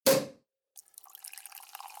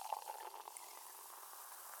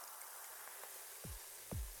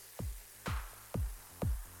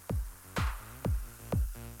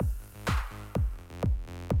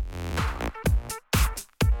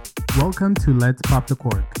Welcome to Let's Pop the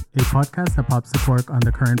Cork, a podcast that pops the cork on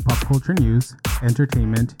the current pop culture news,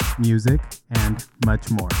 entertainment, music, and much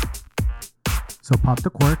more. So pop the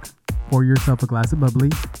cork, pour yourself a glass of bubbly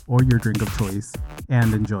or your drink of choice,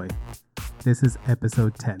 and enjoy. This is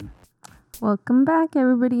episode 10. Welcome back,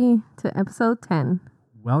 everybody, to episode 10.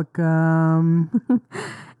 Welcome.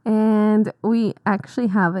 And we actually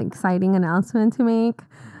have an exciting announcement to make.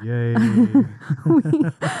 Yay.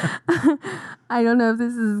 I don't know if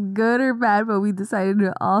this is good or bad, but we decided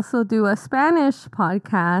to also do a Spanish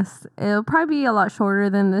podcast. It'll probably be a lot shorter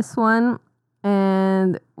than this one.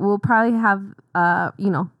 And we'll probably have,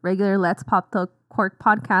 regular Let's Pop the Cork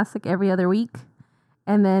podcast like every other week.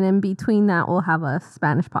 And then in between that, we'll have a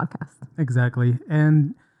Spanish podcast. Exactly.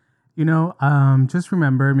 And, just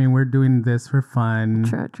remember, we're doing this for fun.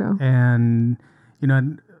 True. And,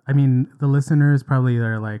 the listeners probably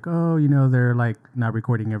are like, they're like not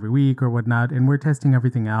recording every week or whatnot. And we're testing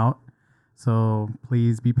everything out. So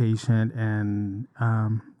please be patient and,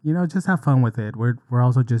 just have fun with it. We're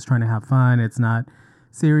also just trying to have fun. It's not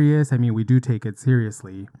serious. We do take it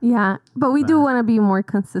seriously. Yeah, but we do want to be more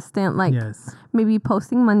consistent. Like, yes. Maybe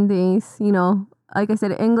posting Mondays, like I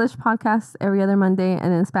said, English podcast every other Monday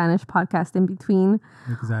and then Spanish podcast in between.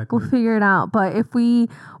 Exactly. We'll figure it out. But if we're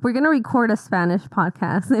going to record a Spanish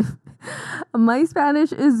podcast, if my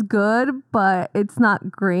Spanish is good, but it's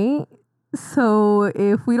not great. So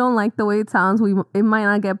if we don't like the way it sounds, it might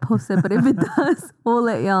not get posted. But if it does, we'll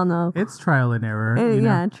let y'all know. It's trial and error.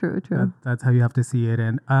 Yeah, true. That's how you have to see it.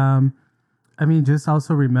 And just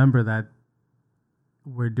also remember that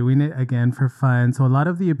we're doing it again for fun. So a lot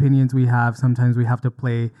of the opinions we have, sometimes we have to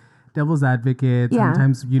play devil's advocate. Yeah.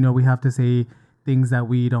 Sometimes, we have to say things that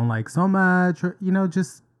we don't like so much, or,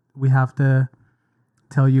 just we have to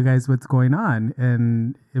tell you guys what's going on.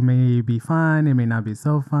 And it may be fun. It may not be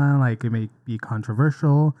so fun. Like, it may be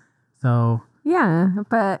controversial. So yeah,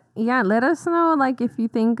 but yeah, let us know, like, if you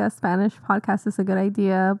think a Spanish podcast is a good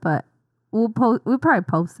idea, but we'll probably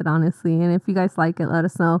post it, honestly. And if you guys like it, let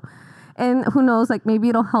us know. And who knows, like, maybe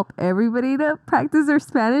it'll help everybody to practice their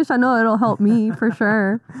Spanish. I know it'll help me for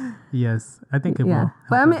sure. Yes, I think it will.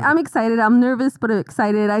 But I'm excited. I'm nervous, but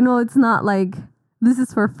excited. I know it's not like this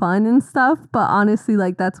is for fun and stuff, but honestly,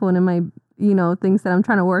 like, that's one of my, things that I'm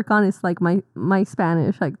trying to work on is like my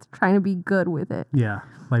Spanish, like trying to be good with it. Yeah,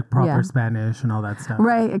 like proper Spanish and all that stuff.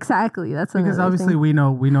 Right, exactly. That's because obviously we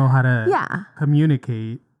know how to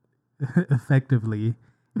communicate effectively.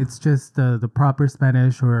 It's just the proper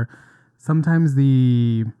Spanish, or sometimes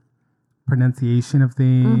the pronunciation of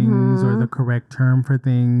things or the correct term for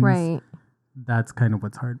things. Right. That's kind of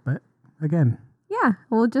what's hard. But again. Yeah,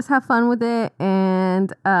 we'll just have fun with it.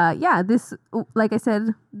 And this, like I said,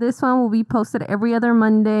 this one will be posted every other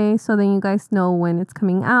Monday. So then you guys know when it's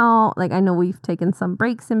coming out. Like, I know we've taken some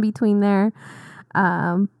breaks in between there.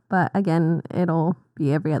 But again, it'll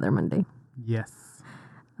be every other Monday. Yes.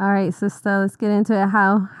 All right, sister, let's get into it.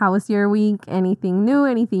 How was your week? Anything new?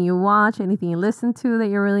 Anything you watch? Anything you listen to that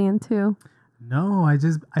you're really into? No,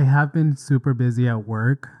 I have been super busy at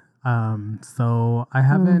work. So I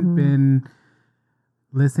haven't been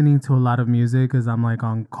listening to a lot of music because I'm like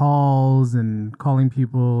on calls and calling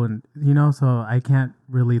people and, so I can't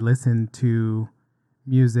really listen to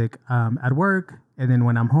music at work. And then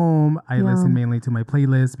when I'm home, I listen mainly to my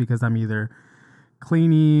playlist because I'm either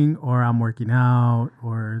cleaning or I'm working out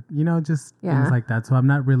or, just things like that. So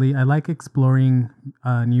I like exploring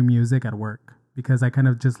new music at work because I kind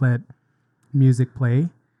of just let music play.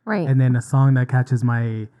 Right. And then a song that catches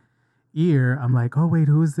my ear, I'm like, oh, wait,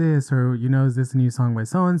 who's this? Or, is this a new song by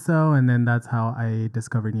so-and-so? And then that's how I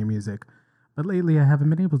discover new music. But lately I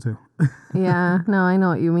haven't been able to. Yeah, no, I know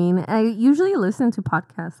what you mean. I usually listen to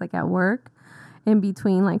podcasts like at work. In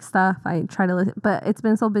between like stuff, I try to listen, but it's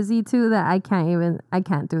been so busy too that I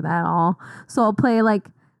can't do that at all. So I'll play like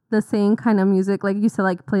the same kind of music, like you said,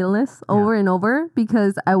 like playlists over and over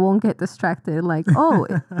because I won't get distracted. Like, oh,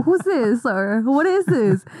 who's this or what is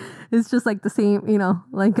this? It's just like the same,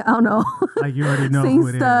 like I don't know. Like you already know same who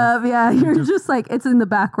it stuff. is. Yeah, you're just like it's in the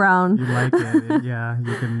background. You like it, yeah.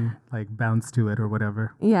 You can like bounce to it or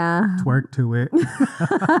whatever. Yeah, twerk to it.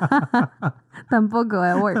 Tampoco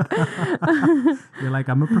at work. You're like,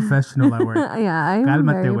 I'm a professional at work. Yeah, I'm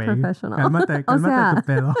very professional. Cálmate tu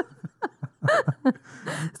pedo.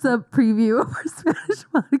 It's a preview of our Spanish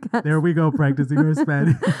podcast. There we go, practicing our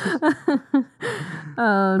Spanish.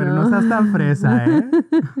 Oh, Pero no seas tan fresa,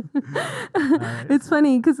 It's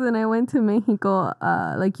funny because when I went to Mexico,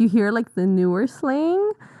 like you hear like the newer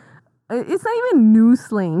slang. It's not even new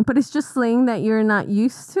slang, but it's just slang that you're not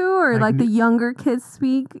used to, or like the younger kids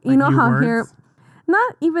speak. You know how words? here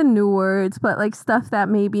not even new words, but like stuff that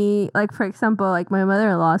maybe, like for example, like my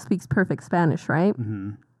mother-in-law speaks perfect Spanish, right?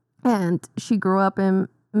 Mm-hmm. And she grew up in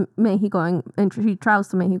Mexico and she travels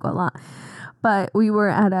to Mexico a lot. But we were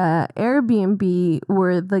at a Airbnb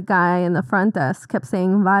where the guy in the front desk kept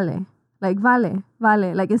saying vale. Like vale,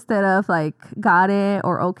 vale. Like instead of like got it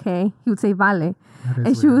or okay, he would say vale.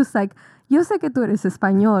 And she was like, yo sé que tú eres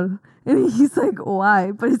español. And he's like,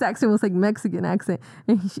 why? But his accent was like Mexican accent.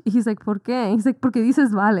 And he's like, ¿por qué? He's like, porque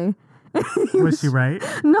dices vale. Was she right?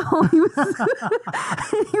 No, he was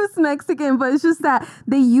he was Mexican, but it's just that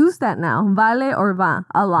they use that now, vale or va,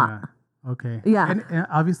 a lot. Yeah. Okay. Yeah. And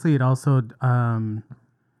obviously it also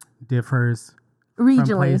differs Regionally.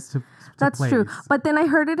 from place to That's place. true. But then I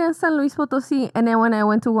heard it in San Luis Potosí, and then when I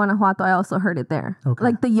went to Guanajuato, I also heard it there. Okay.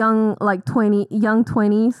 Like the young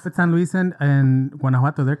 20s. But San Luis and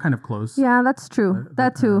Guanajuato, they're kind of close. Yeah, that's true.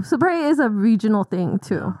 That too. So probably is a regional thing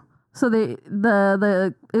too. Yeah. So it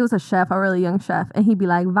was a chef, a really young chef, and he'd be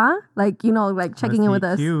like, "Va," like like checking in with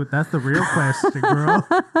us. Cute. That's the real question, girl.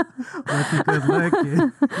 Was he good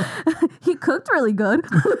looking? He cooked really good.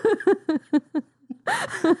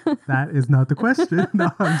 That is not the question. No,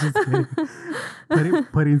 I'm just kidding.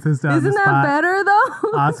 Putting sister on the Isn't that spot. better though?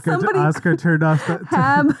 Oscar turned off the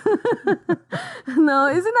Hab. No,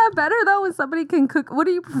 isn't that better though when somebody can cook? What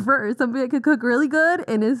do you prefer? Somebody that can cook really good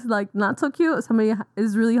and is like not so cute, or somebody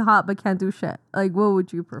is really hot but can't do shit? Like, what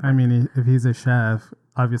would you prefer? I mean, if he's a chef,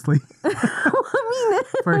 obviously,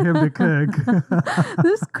 for him to cook.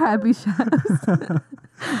 This crappy chefs.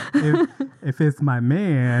 if it's my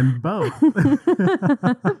man, both.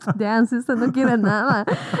 Damn, sister, no quiere nada.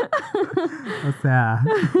 O sea,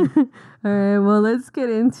 All right, well, let's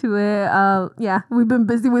get into it. Yeah, we've been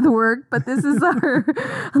busy with work, but this is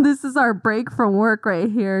our break from work right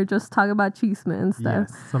here. Just talk about chisme and stuff.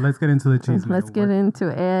 yes. So let's get into the cheese. Let's get into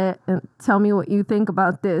it and tell me what you think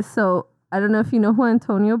about this. So I don't know if you know who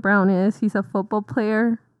Antonio Brown is. He's a football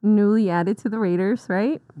player newly added to the Raiders,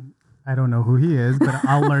 right? I don't know who he is, but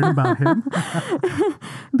I'll learn about him.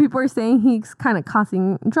 People are saying he's kind of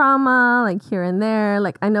causing drama, like here and there.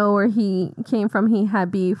 Like I know where he came from. He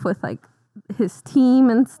had beef with like his team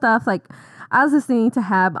and stuff. Like I was listening to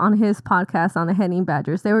Hab on his podcast on the Henning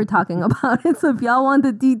Badgers. They were talking about it. So if y'all want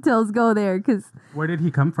the details, go there. Because Where did he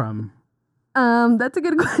come from? that's a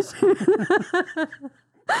good question.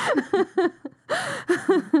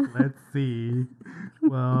 Let's see.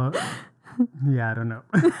 Well, yeah, I don't know.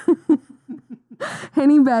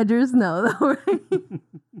 Henning Badgers know though, right?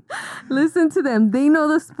 Listen to them. They know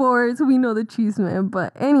the sports. We know the cheese man.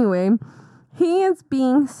 But anyway, he is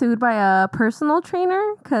being sued by a personal trainer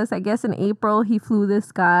because I guess in April he flew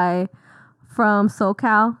this guy from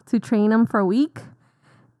SoCal to train him for a week.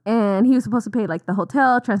 And he was supposed to pay like the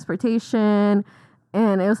hotel, transportation,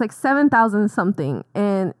 and it was like $7,000 something.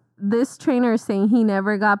 And this trainer is saying he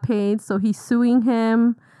never got paid, so he's suing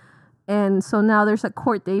him. And so now there's a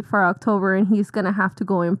court date for October, and he's going to have to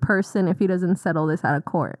go in person if he doesn't settle this out of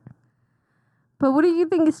court. But what do you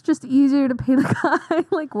think? It's just easier to pay the guy?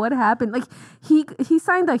 Like, what happened? Like, he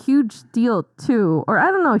signed a huge deal, too. Or, I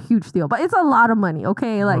don't know, a huge deal. But it's a lot of money,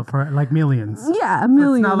 okay? Like, for like millions. Yeah,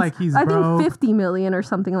 millions. So it's not like he's I broke. think 50 million or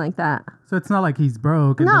something like that. So it's not like he's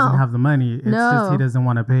broke and No. doesn't have the money. It's No. just he doesn't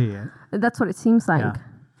want to pay it. That's what it seems like. Yeah.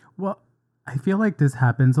 Well, I feel like this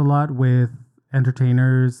happens a lot with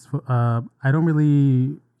entertainers. I don't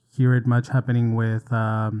really hear it much happening with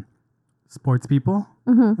sports people,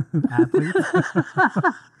 athletes.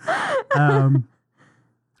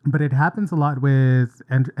 But it happens a lot with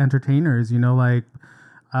entertainers, like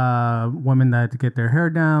women that get their hair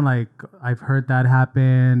down. Like I've heard that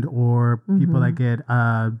happened, or people that get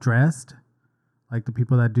dressed, like the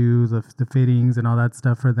people that do the fittings and all that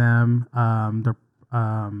stuff for them. The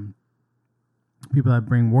people that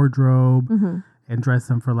bring wardrobe and dress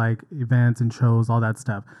them for like events and shows, all that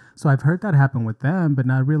stuff. So I've heard that happen with them, but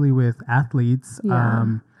not really with athletes.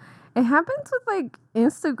 Yeah. It happens with like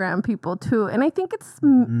Instagram people too. And I think it's,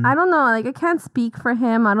 I don't know, like I can't speak for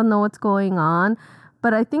him. I don't know what's going on.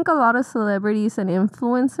 But I think a lot of celebrities and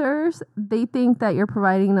influencers, they think that you're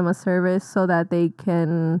providing them a service so that they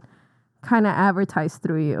can kind of advertise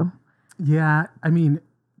through you. Yeah. I mean,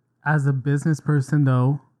 as a business person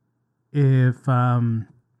though, if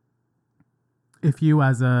you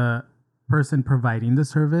as a person providing the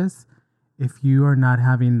service, if you are not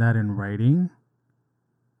having that in writing,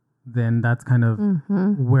 then that's kind of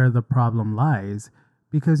where the problem lies.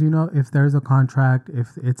 Because, if there's a contract,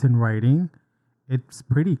 if it's in writing, it's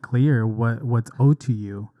pretty clear what's owed to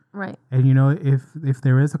you. Right. And, if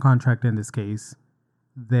there is a contract in this case,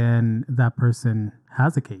 then that person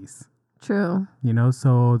has a case. True. You know,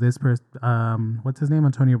 so this person, what's his name,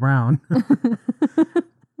 Antonio Brown,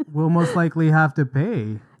 will most likely have to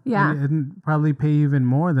pay. Yeah. And probably pay even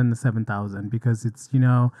more than the 7,000 because it's, you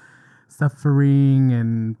know, suffering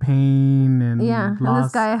and pain and Yeah, and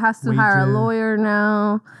this guy has to hire a lawyer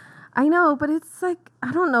now. I know, but it's like,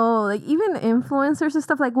 I don't know, like even influencers and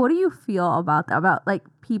stuff, like what do you feel about that? About like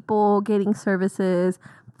people getting services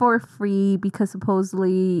for free because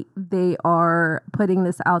supposedly they are putting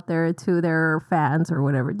this out there to their fans or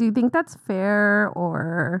whatever. Do you think that's fair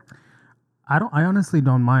or? I honestly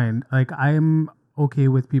don't mind. Like I'm okay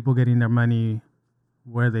with people getting their money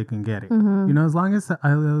where they can get it. Mm-hmm. You know, as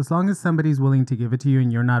long as somebody's willing to give it to you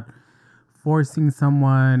and you're not forcing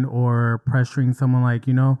someone or pressuring someone, like,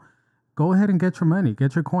 you know, go ahead and get your money,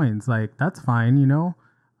 get your coins. Like, that's fine, you know.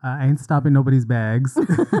 I ain't stopping nobody's bags.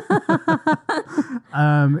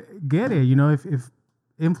 Get it, you know, if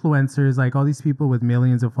influencers, like all these people with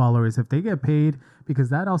millions of followers, if they get paid, because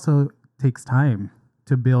that also takes time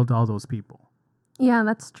to build all those people. Yeah,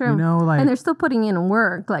 that's true. You know, like, and they're still putting in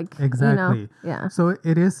work, like, exactly. You know, yeah. So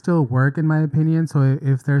it is still work, in my opinion. So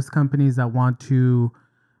if there's companies that want to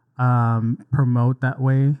promote that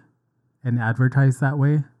way and advertise that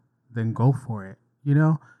way, then go for it. You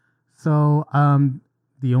know. So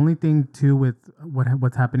the only thing too with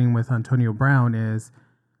what's happening with Antonio Brown is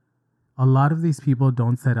a lot of these people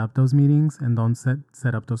don't set up those meetings and don't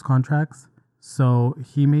set up those contracts. So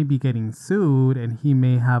he may be getting sued and he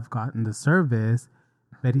may have gotten the service,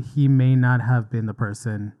 but he may not have been the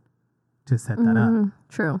person to set that up.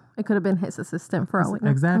 True. It could have been his assistant for all we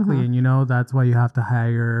know. Exactly. And, you know, that's why you have to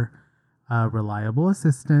hire reliable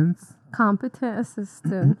assistants. Competent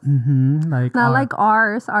assistants. Like not like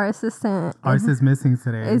ours. Our assistant. Ours is missing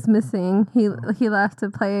today. Is missing. He left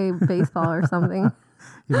to play baseball or something.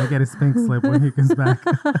 He might get his pink slip when he comes back.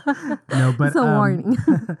 No, but it's a warning.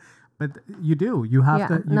 But you do. You have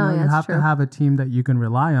to. You have to have a team that you can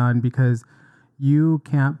rely on because you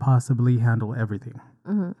can't possibly handle everything.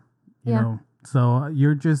 You know. So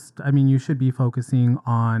you're just. I mean, you should be focusing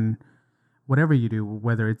on whatever you do,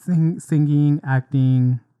 whether it's singing,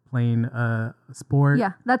 acting, playing a sport.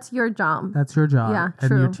 Yeah, that's your job. That's your job. Yeah,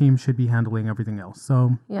 and your team should be handling everything else.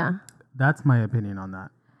 So yeah, that's my opinion on that.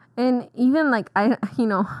 And even like you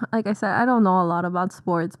know, like I said, I don't know a lot about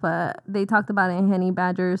sports, but they talked about it in Honey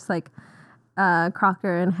Badgers, like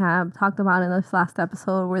Crocker and Hab talked about in this last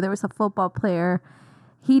episode where there was a football player.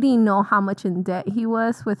 He didn't know how much in debt he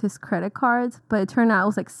was with his credit cards, but it turned out it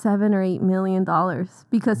was like $7 or $8 million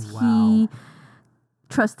because he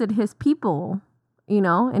trusted his people, you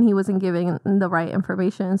know, and he wasn't giving the right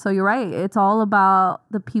information. So you're right. It's all about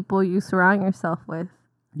the people you surround yourself with.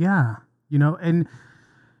 Yeah. You know, and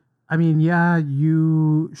I mean, yeah,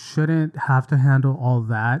 you shouldn't have to handle all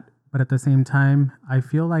that. But at the same time, I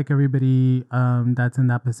feel like everybody that's in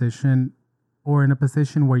that position or in a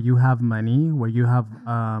position where you have money, where you have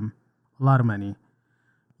a lot of money,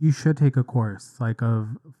 you should take a course like of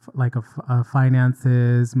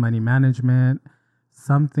finances, money management,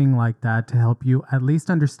 something like that to help you at least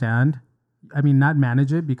understand. I mean, not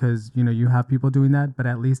manage it because, you know, you have people doing that, but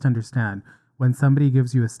at least understand when somebody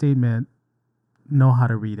gives you a statement, know how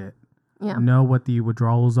to read it. Yeah. Know what the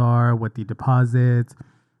withdrawals are, what the deposits,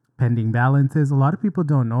 pending balances. A lot of people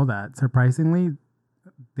don't know that. Surprisingly,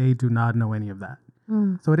 they do not know any of that.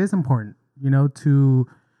 So it is important, you know, to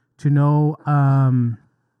know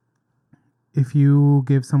if you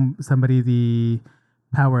give somebody the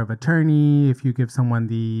power of attorney, if you give someone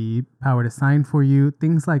the power to sign for you,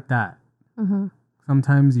 things like that.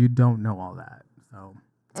 Sometimes you don't know all that. So.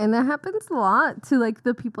 And that happens a lot to like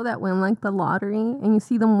the people that win like the lottery and you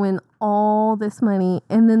see them win all this money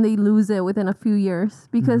and then they lose it within a few years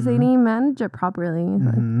because they didn't manage it properly.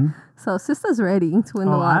 So Sista's ready to win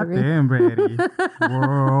the lottery. I am ready.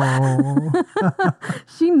 Whoa.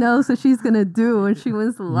 She knows what she's going to do when she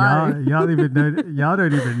wins the lottery. Y'all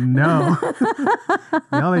don't even know.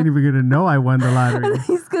 Y'all ain't even going to know I won the lottery.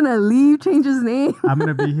 He's going to leave, change his name. I'm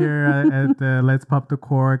going to be here at the Let's Pop the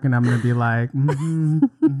Cork and I'm going to be like,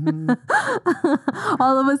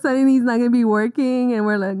 all of a sudden he's not going to be working and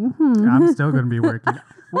we're like, I'm still going to be working.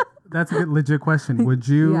 Well, that's a good, legit question. Would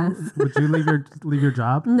you leave your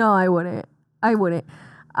job? No, I wouldn't. It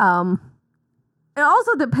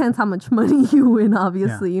also depends how much money you win,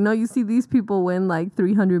 obviously. Yeah. You know, you see these people win like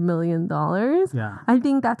 $300 million. Yeah. I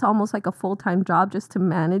think that's almost like a full-time job just to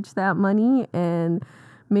manage that money and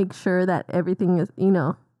make sure that everything is, you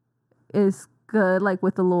know, is good, like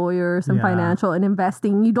with the lawyers and financial and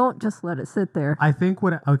investing. You don't just let it sit there. I think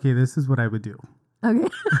this is what I would do. Okay.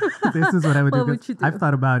 This is what I would What do. would you do? I've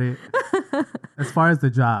thought about it. As far as the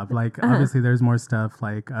job, like obviously there's more stuff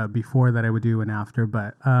like before that I would do and after.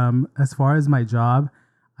 But as far as my job,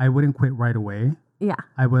 I wouldn't quit right away. Yeah.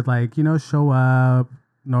 I would like, show up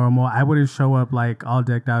normal. I wouldn't show up like all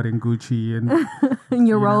decked out in Gucci and And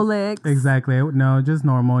your you know, Rolex. exactly. No, just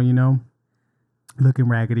normal, looking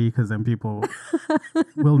raggedy because then people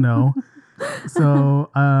will know.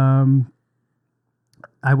 So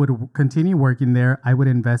I would continue working there. I would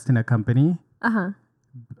invest in a company. Uh-huh.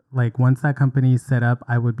 Like once that company is set up,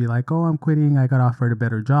 I would be like, oh, I'm quitting. I got offered a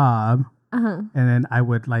better job. Uh-huh. And then I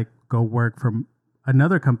would like go work for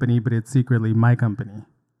another company, but it's secretly my company.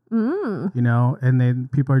 Mm. And then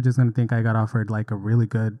people are just going to think I got offered like a really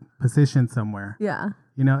good position somewhere, Yeah.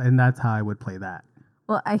 and that's how I would play that.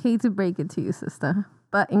 Well, I hate to break it to you, sister,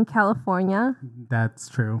 but in California, That's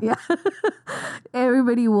true. yeah,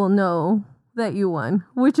 everybody will know that you won,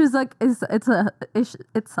 which is like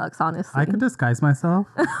it sucks, honestly. I could disguise myself.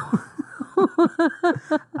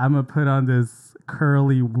 I'm going to put on this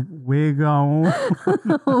curly wig on.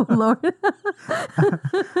 Oh Lord!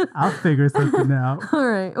 I'll figure something out. All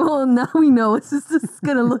right. Well, now we know what this is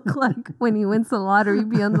gonna look like when he wins the lottery.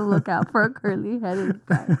 Be on the lookout for a curly-headed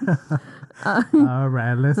guy. All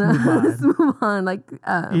right, let's move on. Let's move on. Like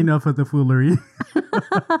Enough of the foolery.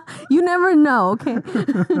 you never know. Okay.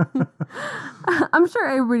 I'm sure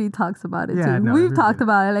everybody talks about it Yeah, too. no, We've talked everybody.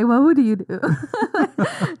 about it. Like, what would you do?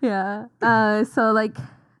 Yeah. So like.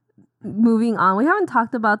 Moving on, we haven't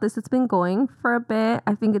talked about this. It's been going for a bit.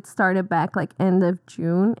 I think it started back like end of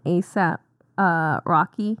June. ASAP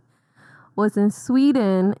Rocky was in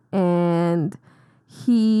Sweden and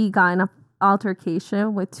he got in an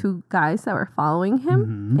altercation with two guys that were following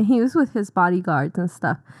him. And he was with his bodyguards and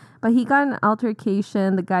stuff. But he got in an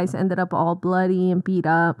altercation. The guys ended up all bloody and beat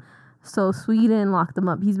up. So Sweden locked him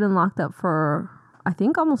up. He's been locked up for, I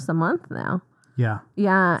think, almost a month now. Yeah.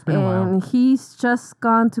 Yeah, been a while. and he's just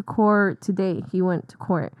gone to court today. He went to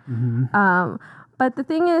court. But the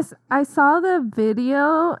thing is, I saw the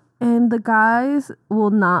video, and the guys will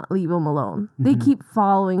not leave him alone. They keep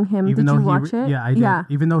following him. Even Did though you watch it? Yeah, I did. Yeah,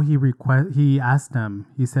 Even though he asked them,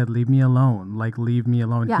 he said, "Leave me alone. Like, leave me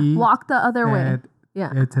alone." yeah. He Walk the other way. said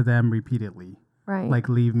Yeah, it to them repeatedly, right. like,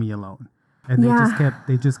 "Leave me alone," and Yeah.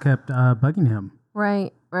 they just kept bugging him.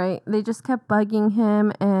 Right. They just kept bugging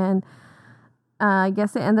him, and I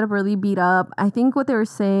guess they ended up really beat up. I think what they were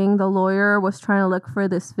saying, the lawyer was trying to look for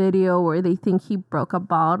this video where they think he broke a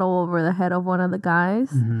bottle over the head of one of the guys.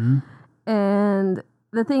 And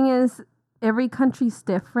the thing is, every country's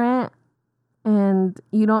different, and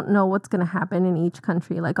you don't know what's going to happen in each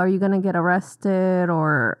country. Like, are you going to get arrested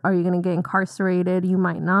or are you going to get incarcerated? You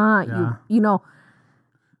might not. Yeah. You know.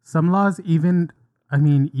 Some laws, even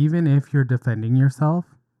if you're defending yourself,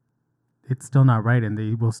 it's still not right, and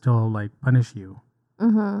they will still like punish you.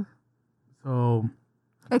 So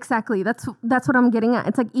Exactly. That's what I'm getting at.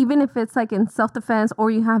 It's like, even if it's like in self-defense or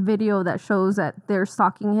you have video that shows that they're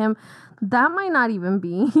stalking him, that might not even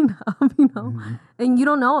be enough, And you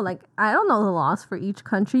don't know, like, I don't know the laws for each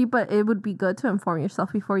country, but it would be good to inform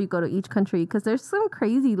yourself before you go to each country because there's some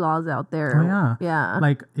crazy laws out there. Oh, yeah. Yeah.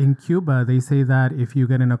 Like in Cuba, they say that if you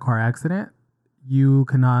get in a car accident, you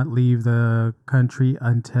cannot leave the country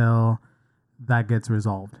until that gets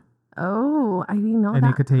resolved. Oh, I didn't know And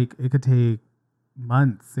that. it could take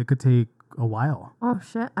months. It could take a while. Oh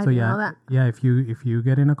shit, I So didn't yeah, know that. yeah. If you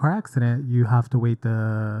get in a car accident, you have to wait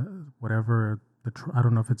I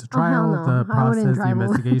don't know if it's a trial, no. the I wouldn't process, the drive away.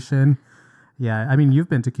 investigation. Yeah, I mean, you've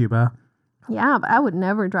been to Cuba. Yeah, but I would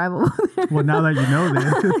never drive over there. Well, now that you know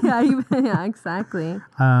this. yeah, exactly.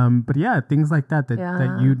 But yeah, things like that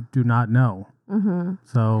Yeah. you do not know.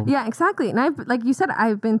 So Yeah, exactly. And I've, like you said,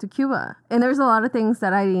 I've been to Cuba, and there's a lot of things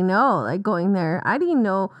that I didn't know. Like going there, I didn't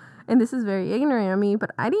know, and this is very ignorant of me,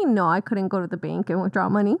 but I didn't know I couldn't go to the bank and withdraw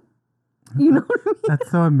money. You know what I mean? that's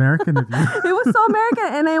so American of you. It was so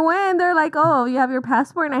American. And I went and they're like, oh, you have your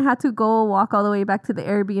passport. And I had to go walk all the way back to the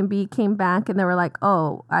Airbnb, came back, and they were like,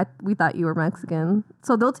 oh, we thought you were Mexican.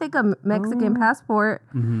 So they'll take a Mexican passport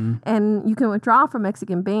and you can withdraw from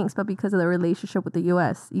Mexican banks. But because of the relationship with the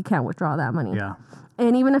U.S., you can't withdraw that money. Yeah,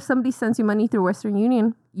 And even if somebody sends you money through Western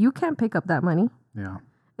Union, you can't pick up that money. yeah.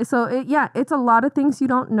 So, it's a lot of things you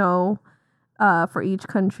don't know for each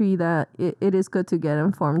country that it is good to get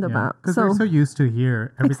informed about. Because we're so used to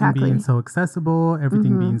here, everything being so accessible,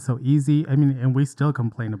 everything being so easy. I mean, and we still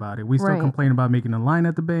complain about it. We still Right. complain about making a line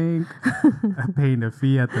at the bank, paying a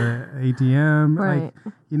fee at the ATM. Right.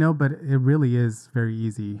 Like, but it really is very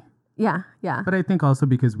easy. Yeah. But I think also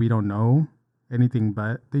because we don't know anything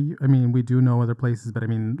we do know other places, but I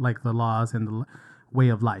mean, like the laws and the way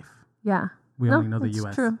of life. Yeah. We only know the it's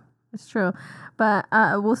U.S. True. It's true. But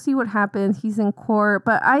we'll see what happens. He's in court.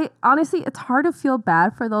 But honestly, it's hard to feel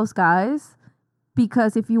bad for those guys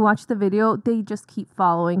because if you watch the video, they just keep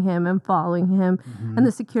following him. Mm-hmm. And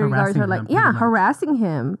the security guards are like, harassing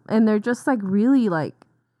him. And they're just like really like.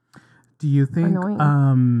 Do you think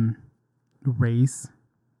race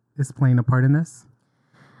is playing a part in this?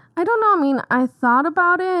 I don't know. I mean, I thought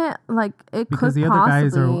about it. Like, it because could the other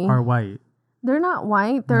guys are white. They're not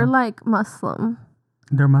white. They're like Muslim.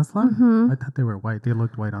 They're Muslim? Mm-hmm. I thought they were white. They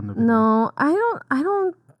looked white on the video. No, I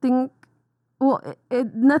don't think. Well,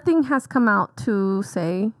 nothing has come out to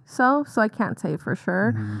say so I can't say for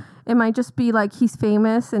sure. Mm-hmm. It might just be like he's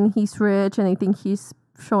famous and he's rich and they think he's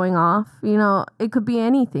showing off. You know, it could be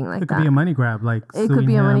anything like that. It could be a money grab, like it could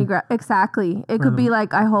be a money grab. Exactly. It could be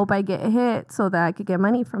like, I hope I get hit so that I could get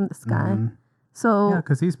money from this guy. Mm-hmm. So yeah,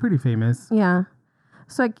 because he's pretty famous. Yeah.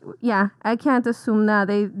 So I can't assume that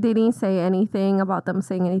they didn't say anything about them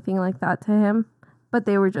saying anything like that to him. But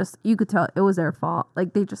they were just, you could tell it was their fault.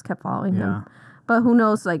 Like, they just kept following him. But who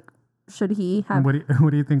knows, like, should he have... What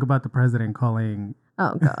do you think about the president calling...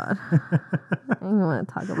 Oh, God. I don't want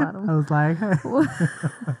to talk about him. I was like...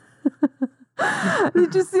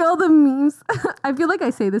 Did you see all the memes? I feel like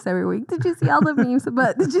I say this every week. Did you see all the memes?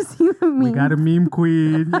 But did you see the memes? We got a meme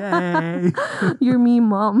queen. Yay. Your meme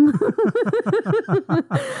mom.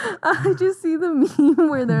 I just see the meme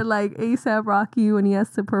where they're like ASAP Rocky when he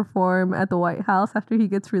has to perform at the White House after he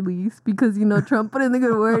gets released because, you know, Trump put in the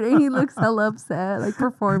good word and he looks hella upset, like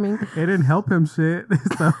performing. It didn't help him shit.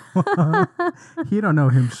 So he don't know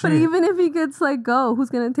him shit. But even if he gets let go,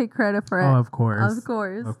 who's going to take credit for it? Oh, of course. Of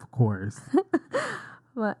course. Of course.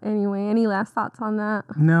 But anyway, any last thoughts on that?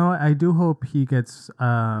 No, I do hope he gets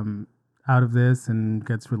out of this and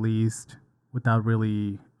gets released without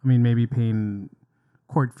really, I mean, maybe paying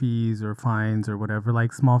court fees or fines or whatever,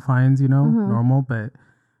 like small fines, you know, normal. But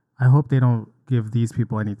I hope they don't give these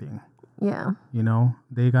people anything. Yeah. You know,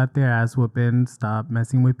 they got their ass whooping, stop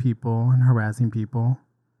messing with people and harassing people.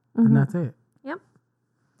 And that's it. Yep.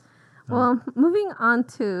 So. Well, moving on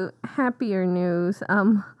to happier news.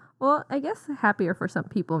 Well, I guess happier for some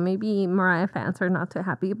people. Maybe Mariah fans are not too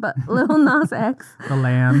happy, but Lil Nas X. The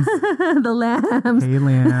Lambs. The Lambs. Hey,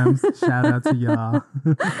 Lambs. Shout out to y'all.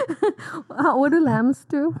 What do lambs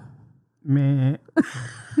do? Meh.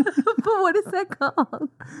 But what is that called?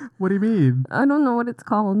 What do you mean? I don't know what it's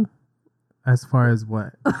called. As far as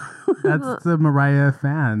what? That's the Mariah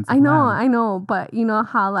fans. I know. But you know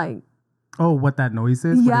how like... Oh, what that noise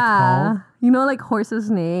is? Yeah. What it's called? You know, like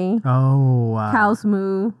horses neigh. Oh. Cows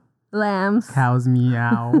moo. Lambs. Cows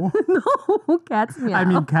meow. No, cats meow. I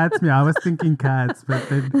mean, cats meow. I was thinking cats, but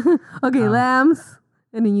then... Okay, lambs.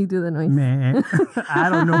 And then you do the noise. Meh. I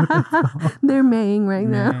don't know what that's called. They're maying right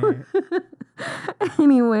now.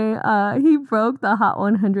 Anyway, he broke the Hot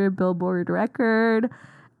 100 Billboard record.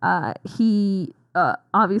 He,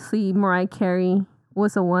 obviously, Mariah Carey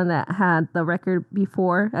was the one that had the record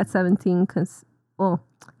before at 17.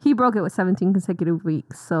 He broke it with 17 consecutive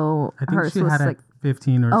weeks. So I think hers she was had like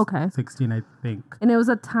 15 or 16, I think. And it was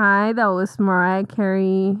a tie that was Mariah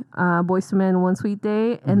Carey, Boyz II Men, One Sweet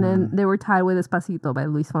Day. And then they were tied with Despacito by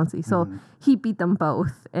Luis Fonsi. So he beat them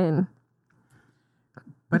both.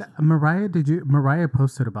 But Mariah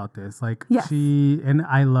posted about this. Like, yes. and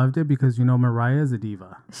I loved it because, you know, Mariah is a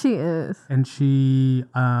diva. She is. And she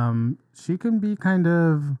can be kind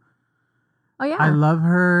of... Oh, yeah. I love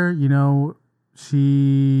her, you know,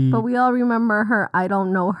 But we all remember her, I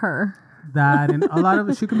don't know her. That, and a lot of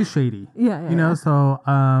it, she can be shady. Yeah. You know, so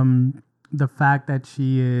the fact that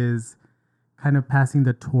she is kind of passing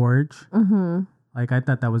the torch, like, I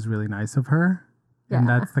thought that was really nice of her. Yeah. And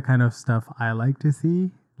that's the kind of stuff I like to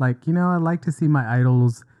see. Like, you know, I like to see my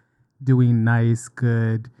idols doing nice,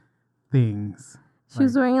 good things. She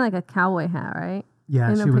was wearing like a cowboy hat, right?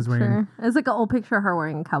 Yeah, she was wearing... It's like an old picture of her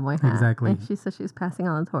wearing a cowboy hat. Exactly. And she said she's passing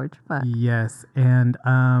on the torch. But yes, and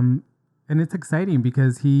it's exciting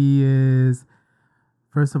because he is,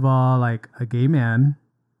 first of all, like a gay man,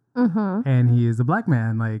 and he is a black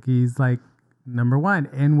man. Like, he's like number one.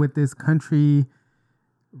 And with this country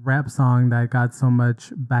rap song that got so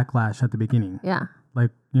much backlash at the beginning. Yeah.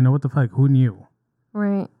 Like, you know, what the fuck? Who knew?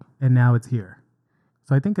 Right. And now it's here.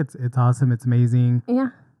 So I think it's awesome. It's amazing.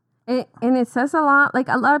 Yeah. And it says a lot. Like,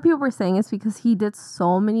 a lot of people were saying it's because he did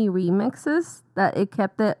so many remixes that it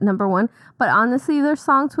kept it number one. But honestly, there's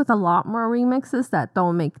songs with a lot more remixes that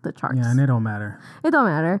don't make the charts. Yeah, and it don't matter. It don't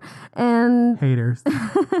matter. And haters.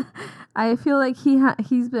 I feel like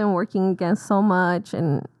he's been working against so much,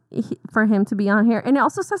 and for him to be on here. And it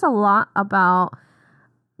also says a lot about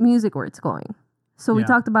music where it's going. So we Yeah.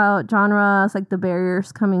 talked about genres, like the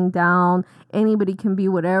barriers coming down. Anybody can be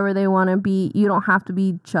whatever they want to be. You don't have to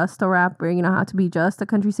be just a rapper. You don't have to be just a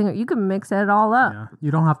country singer. You can mix it all up. Yeah.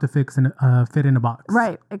 You don't have to fit in a box.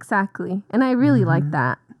 Right, exactly. And I really like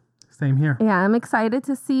that. Same here. Yeah, I'm excited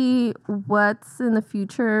to see what's in the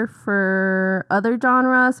future for other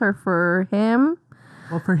genres or for him.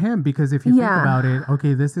 Well, for him, because if you think Yeah. about it,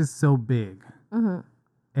 okay, this is so big Mhm.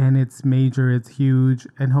 and it's major, it's huge,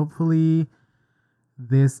 and hopefully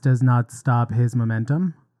this does not stop his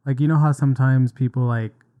momentum. Like, you know how sometimes people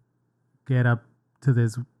like get up to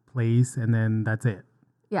this place and then that's it.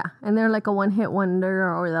 Yeah, and they're like a one-hit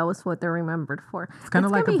wonder, or that was what they're remembered for. It's kind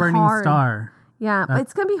of like gonna a be burning hard. star. Yeah, but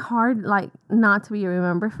it's gonna be hard, like, not to be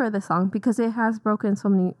remembered for the song because it has broken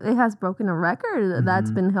a record that's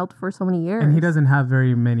been held for so many years. And he doesn't have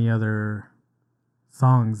very many other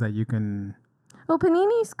songs that you can. Well,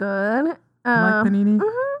 Panini's good. You like Panini?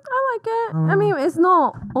 I like it. Oh. I mean, it's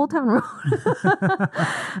not Old Town Road.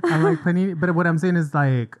 I like Panini, but what I'm saying is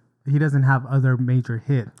like he doesn't have other major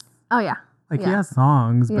hits. Oh yeah, Like he Yeah. has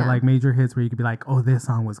songs, but Yeah. like major hits where you could be like, oh, this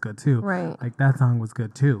song was good too. right. Like that song was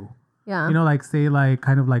good too. Yeah, You know, like say like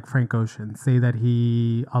kind of like Frank Ocean, say that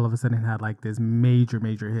he all of a sudden had like this major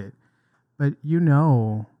hit, but you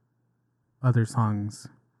know other songs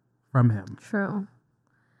from him. true.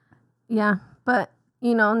 Yeah, but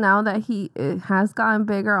now that it has gotten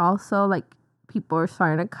bigger, also like people are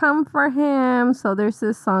starting to come for him. So there's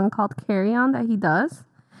this song called "Carry On" that he does.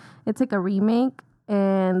 It's like a remake,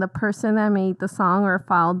 and the person that made the song or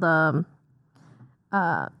filed the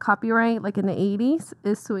copyright, like in the 80s,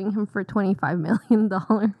 is suing him for $25 million.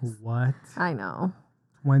 What? I know.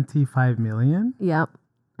 25 million? Yep.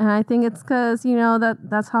 And I think it's because,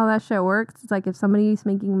 that's how that shit works. It's like if somebody's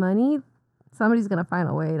making money, somebody's going to find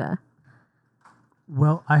a way to.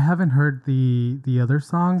 Well, I haven't heard the other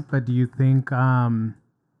song, but do you think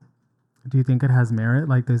it has merit,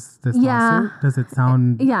 like this Yeah. lawsuit? Does it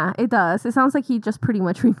sound Yeah, it does. It sounds like he just pretty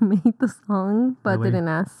much remade the song, but Really? didn't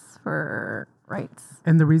ask for rights.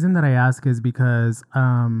 And the reason that I ask is because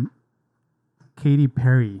Katy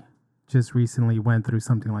Perry just recently went through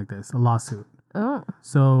something like this, a lawsuit. Oh,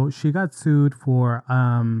 So she got sued for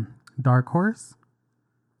Dark Horse.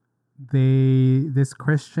 This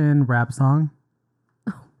Christian rap song.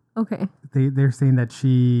 okay. They're saying that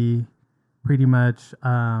she pretty much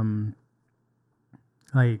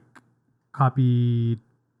like copied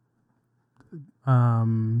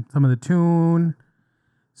some of the tune.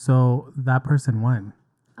 So that person won.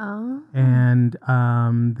 Oh, And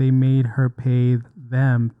they made her pay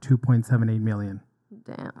them 2.78 million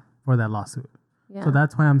damn. for that lawsuit. Yeah. So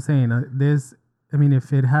that's why I'm saying this. I mean,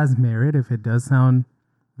 if it has merit, if it does sound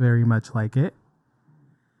very much like it,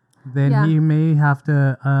 then Yeah. he may have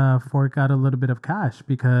to fork out a little bit of cash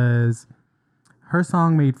because her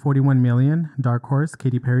song made 41 million, Dark Horse,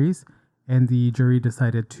 Katy Perry's, and the jury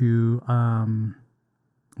decided to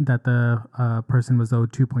that the person was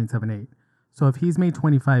owed 2.78. So if he's made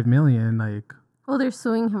 25 million, like, well, they're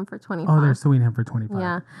suing him for 25. oh, they're suing him for 25.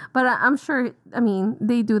 Yeah, but I'm sure. I mean,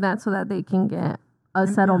 they do that so that they can get a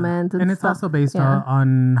settlement, And it's stuff. also based Yeah.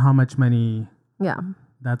 on how much money Yeah,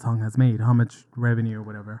 that song has made, how much revenue or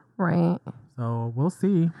whatever. right. So we'll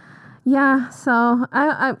see. Yeah, so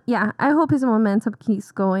I hope his momentum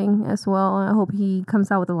keeps going as well. I hope he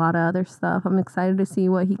comes out with a lot of other stuff. I'm excited to see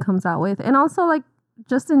what he comes out with, and also like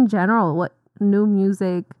just in general, what new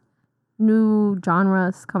music, new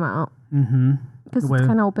genres come out Mm-hmm. because Well- it's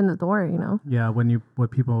kind of opened the door, you know. Yeah, what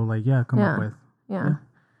people like, come Yeah. up with. Yeah.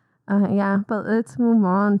 But let's move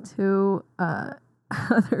on to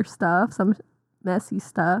other stuff, some messy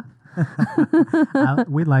stuff.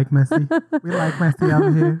 We like Messi. We like Messi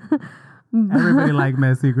out here. Everybody like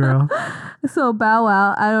Messi, girl. So Bow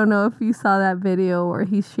Wow, I don't know if you saw that video where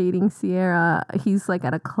he's shading Sierra. He's like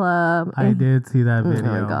at a club. I and- did see that Oh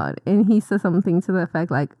video. my god! And he said something to the effect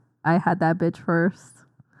like, "I had that bitch first."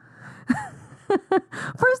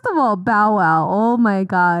 First of all, Bow Wow. Oh my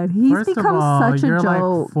god, he's First of become all, such a you're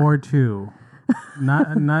joke. like 4'2".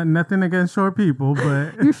 Not nothing against short people,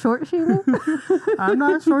 but You're short shaming. I'm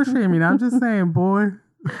not short shaming. I'm just saying, boy.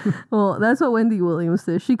 Well, that's what Wendy Williams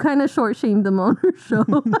did. She kind of short shamed him on her show.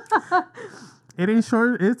 It ain't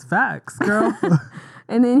short. It's facts, girl.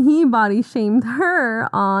 And then he body shamed her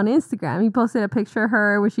on Instagram. He posted a picture of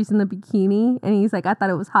her where she's in the bikini, and he's like, "I thought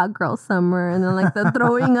it was hot girl summer," and then like the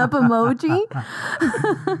throwing up emoji.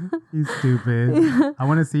 He's stupid. I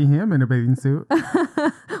want to see him in a bathing suit.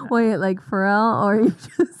 Wait, like Pharrell, or you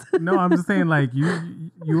just No, I'm just saying, like you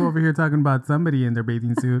over here talking about somebody in their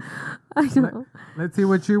bathing suit. I know. Let's see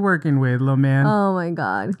what you're working with, little man. Oh my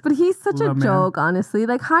god! But he's such a joke, honestly.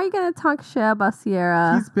 Like, how are you gonna talk shit about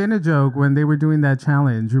Sierra? He's been a joke when they were doing that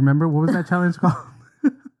challenge. Remember what was that challenge called?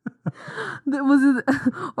 Was it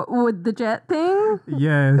with the jet thing?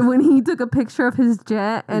 Yes. When he took a picture of his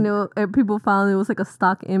jet and people found it was like a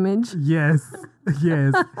stock image. Yes.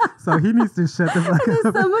 Yes. So he needs to shut the fuck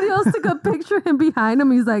up. Somebody else took a picture of him behind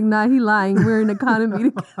him. He's like, nah, he lying. We're in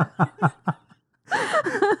economy together.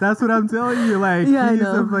 That's what I'm telling you. Like, yeah, he's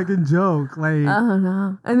a fucking joke. Like, I don't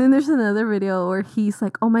know. And then there's another video where he's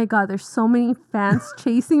like, oh my God, there's so many fans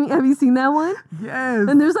chasing me. Have you seen that one? Yes.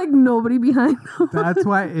 And there's like nobody behind him. That's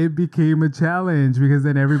why it became a challenge, because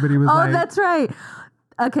then everybody was like, oh, that's right.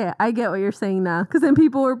 Okay, I get what you're saying now. Because then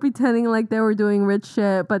people were pretending like they were doing rich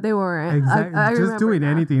shit, but they weren't. Exactly. I just doing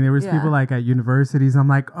anything. There was people like at universities. I'm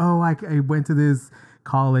like, oh, I went to this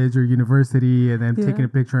college or university and then taking a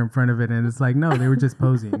picture in front of it, and it's like, no, they were just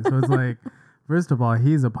posing. So it's like, first of all,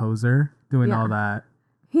 he's a poser doing all that.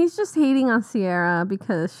 He's just hating on Sierra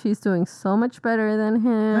because she's doing so much better than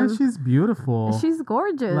him. And she's beautiful. She's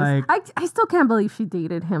gorgeous. Like, I still can't believe she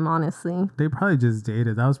dated him, honestly. They probably just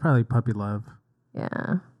dated. That was probably puppy love.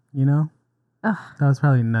 Yeah. You know? Ugh. That was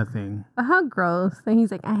probably nothing. But how gross. Then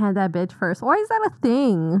he's like, I had that bitch first. Why is that a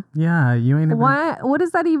thing? Yeah, you ain't even... Why? What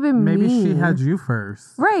does that even mean? Maybe she had you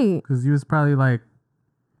first. Right. Because you was probably like...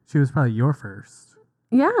 She was probably your first.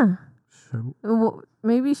 Yeah. So, well,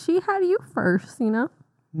 maybe she had you first, you know?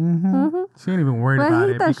 She ain't even worried about it. I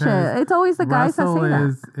hate that shit. It's always the guys that say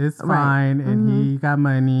that. It's fine, and he got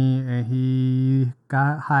money, and he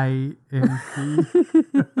got height, and he...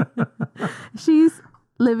 She's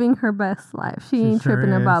living her best life. She ain't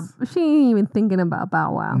tripping about... She ain't even thinking about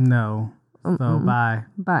Bow Wow. No. So bye.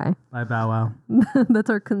 Bye. Bye, Bow Wow. That's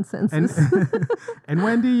our consensus. And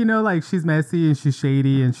Wendy, you know, like, she's messy and she's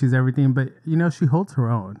shady and she's everything, but, you know, she holds her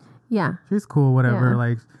own. Yeah. She's cool, whatever. Yeah.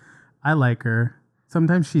 Like, I like her.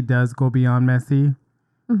 Sometimes she does go beyond messy.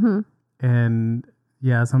 And,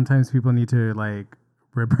 yeah, sometimes people need to, like,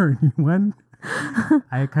 rip her a new one.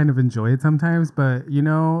 I kind of enjoy it sometimes, but, you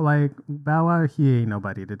know, like, Bow Wow, he ain't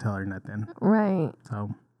nobody to tell her nothing. Right. So.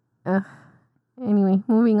 Anyway,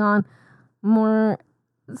 moving on. More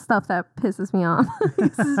stuff that pisses me off.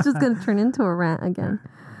 This is just going to turn into a rant again.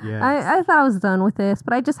 Yeah. I thought I was done with this,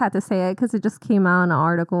 but I just had to say it because it just came out in an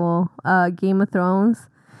article, Game of Thrones.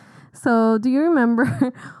 So do you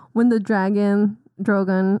remember when the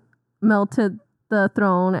Drogon melted the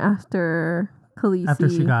throne after Khaleesi? After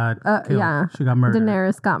she got killed. Yeah. She got murdered.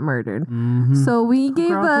 Daenerys got murdered. So we gave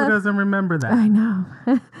Girl, who doesn't remember that? I know.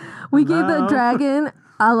 We gave the dragon...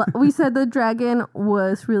 we said the dragon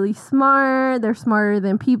was really smart. They're smarter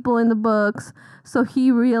than people in the books. So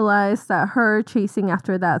he realized that her chasing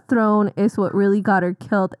after that throne is what really got her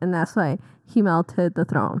killed. And that's why he melted the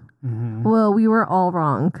throne. Well, we were all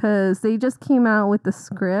wrong because they just came out with the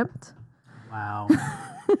script. Wow.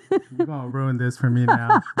 You're going to ruin this for me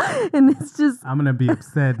now. And it's just... I'm going to be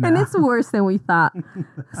upset now. And it's worse than we thought.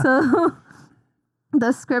 So...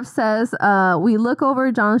 The script says, we look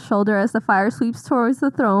over Jon's shoulder as the fire sweeps towards the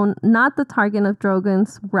throne, not the target of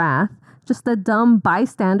Drogon's wrath, just a dumb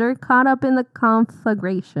bystander caught up in the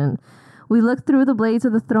conflagration. We look through the blades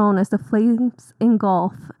of the throne as the flames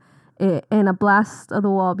engulf it and a blast of the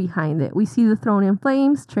wall behind it. We see the throne in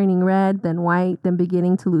flames, turning red, then white, then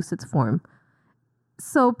beginning to lose its form.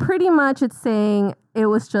 So pretty much it's saying it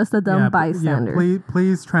was just a dumb bystander. Yeah,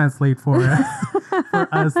 please translate for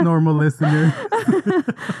us normal listeners.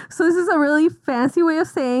 So this is a really fancy way of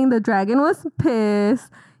saying the dragon was pissed.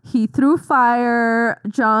 He threw fire.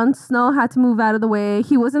 Jon Snow had to move out of the way.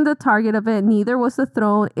 He wasn't the target of it. Neither was the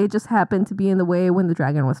throne. It just happened to be in the way when the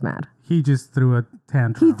dragon was mad. He just threw a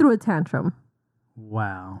tantrum. He threw a tantrum.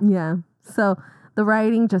 Wow. Yeah. So the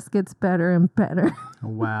writing just gets better and better.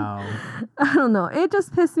 Wow. I don't know. It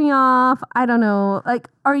just pissed me off. I don't know. Like,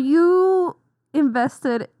 are you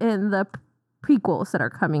invested in the prequels that are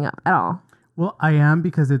coming up at all? Well, I am,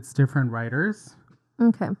 because it's different writers.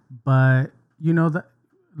 Okay. But, you know,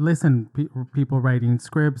 listen, people writing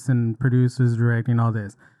scripts and producers directing all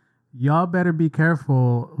this. Y'all better be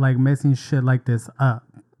careful, like, messing shit like this up.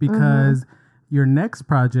 Because your next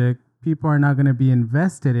project, people are not going to be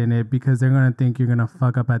invested in it because they're going to think you're going to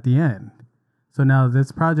fuck up at the end. So now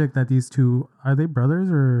this project that these two, are they brothers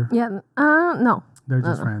or? Yeah. No. They're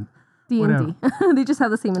just friends. D&D. They just have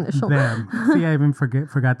the same initial. Them. See, I even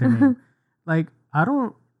forgot their name. Like, I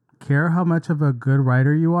don't care how much of a good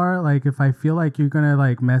writer you are. Like, if I feel like you're going to,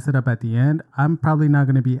 like, mess it up at the end, I'm probably not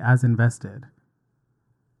going to be as invested.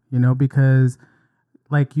 You know, because,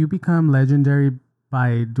 like, you become legendary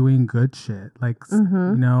by doing good shit. Like,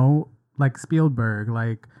 you know, like Spielberg,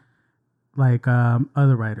 like, like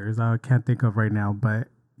other writers I can't think of right now, but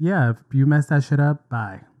yeah, if you mess that shit up,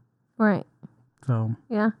 bye. Right. So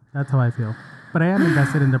Yeah. that's how I feel. But I am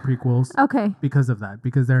invested in the prequels Okay. because of that,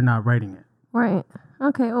 because they're not writing it. Right.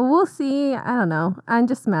 Okay. Well, we'll see. I don't know. I'm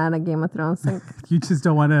just mad at Game of Thrones. Like, You just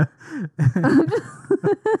don't want to.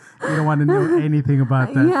 You don't want to know anything about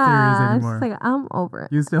that series yeah. It's anymore. just like, I'm over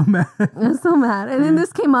it. You still mad? I'm so mad. And then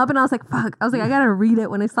this came up and I was like, fuck. I was like, I gotta read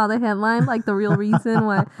it when I saw the headline, like the real reason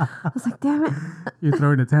why. I was like, damn it. You're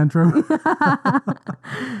throwing a tantrum.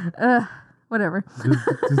 Whatever.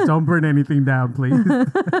 Just don't burn anything down, please.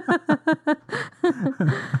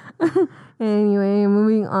 Anyway,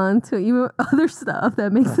 moving on to even other stuff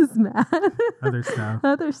that makes us mad. Other stuff.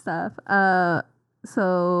 Other stuff.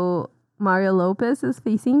 So Mario Lopez is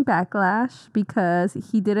facing backlash because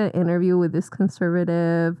he did an interview with this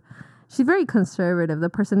conservative. She's very conservative, the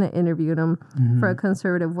person that interviewed him for a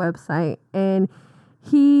conservative website. And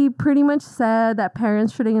he pretty much said that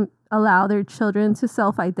parents shouldn't allow their children to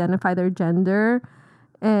self-identify their gender,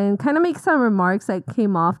 and kind of make some remarks that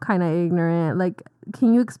came off kind of ignorant. Like,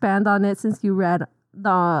 can you expand on it since you read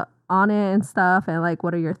on it and stuff? And like,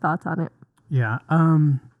 what are your thoughts on it? Yeah.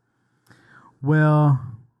 Well,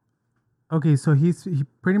 okay. So he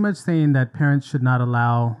pretty much saying that parents should not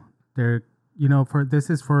allow their, this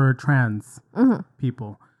is for trans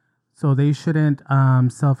people. So they shouldn't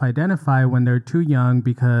self-identify when they're too young,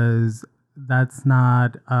 because that's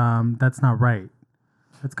not right.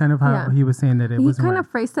 That's kind of how he was saying that it was. He kind of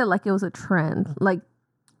phrased it like it was a trend. Like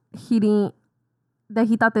he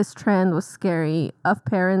thought this trend was scary of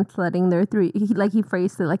parents letting their he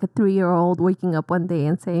phrased it like a 3-year-old waking up one day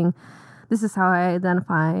and saying, "This is how I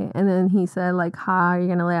identify," and then he said like, "How are you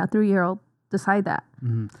gonna let a 3-year-old decide that?"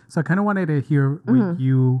 So I kind of wanted to hear what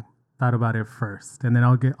you thought about it first, and then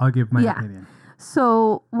I'll give my opinion.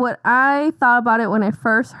 So what I thought about it when I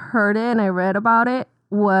first heard it and I read about it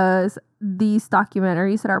was these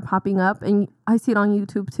documentaries that are popping up, and I see it on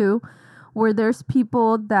YouTube too, where there's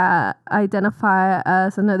people that identify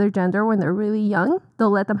as another gender when they're really young. They'll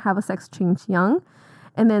let them have a sex change young.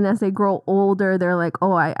 And then as they grow older, they're like,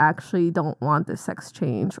 oh, I actually don't want this sex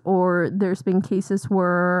change. Or there's been cases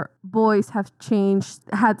where boys had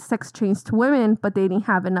sex change to women, but they didn't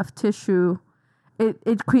have enough tissue.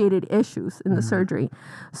 It created issues in the surgery.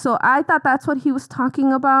 So I thought that's what he was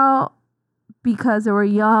talking about, because they were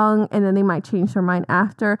young and then they might change their mind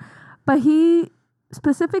after. But he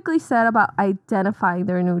specifically said about identifying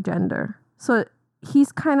their new gender. So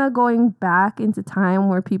he's kind of going back into time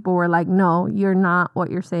where people were like, no, you're not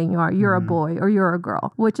what you're saying you are. You're a boy or you're a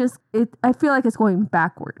girl, which is, I feel like it's going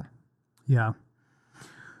backward. Yeah.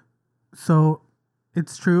 So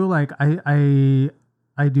it's true. Like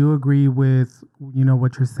I do agree with,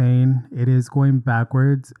 what you're saying. It is going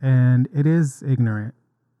backwards, and it is ignorant,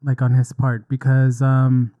 like on his part, because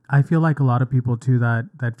I feel like a lot of people too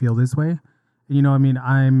that feel this way.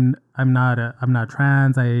 I'm not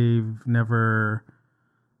trans. I've never,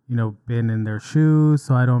 been in their shoes,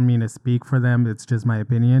 so I don't mean to speak for them. It's just my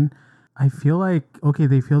opinion. I feel like, okay,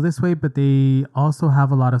 they feel this way, but they also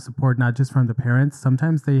have a lot of support, not just from the parents.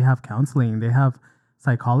 Sometimes they have counseling. They have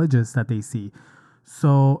psychologists that they see.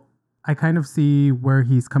 So I kind of see where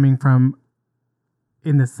he's coming from,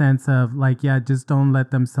 in the sense of like, yeah, just don't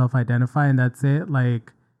let them self-identify and that's it.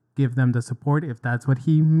 Like, give them the support if that's what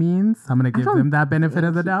he means. I'm going to give them that benefit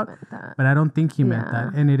of the doubt. But I don't think he meant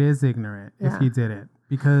that. And it is ignorant if he did it.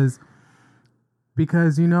 Because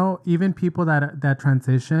even people that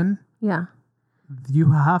transition,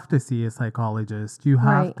 you have to see a psychologist.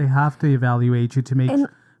 They have to evaluate you to make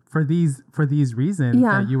for these reasons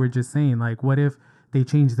that you were just saying. Like, what if they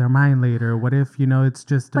change their mind later? What if, it's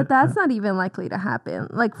just... But that's not even likely to happen.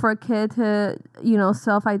 Like, for a kid to,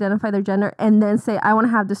 self-identify their gender and then say, I want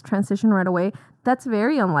to have this transition right away, that's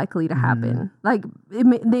very unlikely to happen. Like,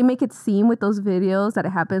 they make it seem with those videos that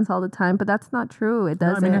it happens all the time, but that's not true. It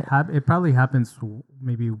doesn't. No, I mean, it probably happens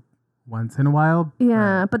maybe once in a while.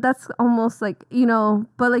 Yeah, but that's almost like,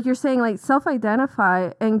 but like you're saying, like,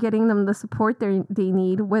 self-identify and getting them the support they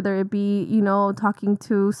need, whether it be, talking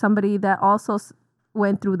to somebody that also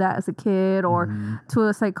went through that as a kid, or to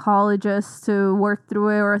a psychologist to work through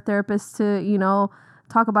it, or a therapist to,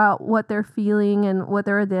 talk about what they're feeling and what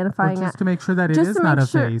they're identifying just to make sure that it is not a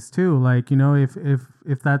phase too. Like,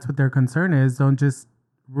 if that's what their concern is, don't just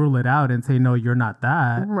rule it out and say, no, you're not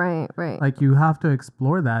that. Right. Like, you have to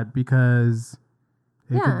explore that, because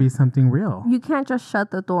it could be something real. You can't just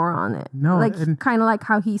shut the door on it. No. Like, kind of like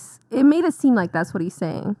how it made it seem like that's what he's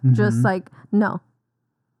saying. Just like, no.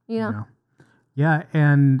 Yeah.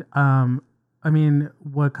 And, I mean,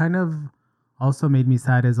 what kind of also made me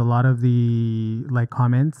sad is a lot of the like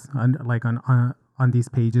comments on these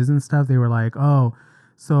pages and stuff. They were like, "Oh,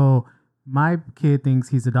 so my kid thinks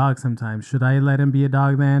he's a dog sometimes. Should I let him be a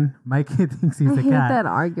dog then? My kid thinks he's I a hate cat." that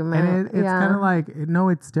argument. And it's kind of like, no,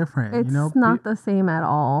 it's different. It's you know, not the same at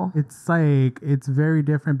all. it's like it's very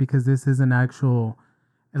different because this is an actual,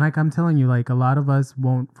 and like I'm telling you, like a lot of us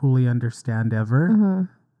won't fully understand ever Mm-hmm.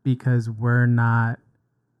 because we're not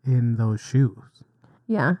in those shoes.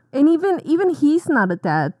 Yeah. And even he's not a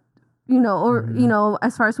dad, or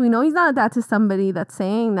as far as we know, he's not a dad to somebody that's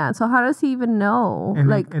saying that. So how does he even know?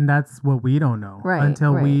 And and that's what we don't know. Right,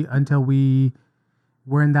 Until we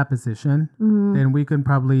were in that position, Mm-hmm. then we can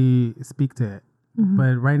probably speak to it.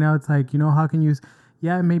 But right now it's like, how can you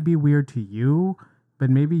yeah, it may be weird to you, but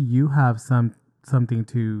maybe you have something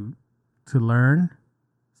to learn,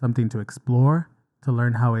 something to explore, to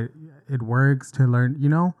learn how it works, to learn,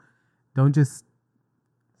 don't just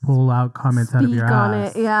pull out comments out of your Speak on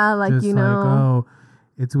ass. it. Yeah, like, Just oh,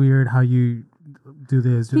 it's weird how you do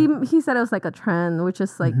this. He said it was like a trend, which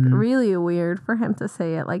is like really weird for him to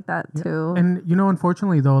say it like that too. And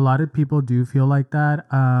unfortunately though, a lot of people do feel like that.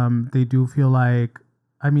 They do feel like,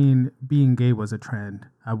 being gay was a trend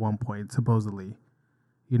at one point, supposedly.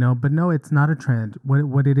 But no, it's not a trend.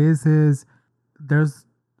 What it is there's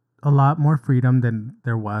a lot more freedom than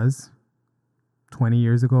there was 20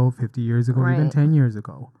 years ago, 50 years ago, even Right. 10 years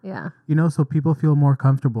ago. Yeah. So people feel more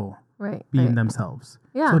comfortable Right. being right. themselves.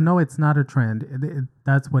 Yeah. So no, it's not a trend.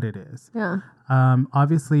 That's what it is. Yeah.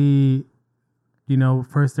 Obviously,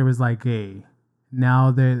 first there was like gay.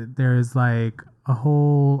 Now there's like a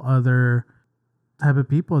whole other type of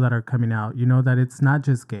people that are coming out, that it's not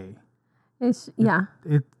just gay. It's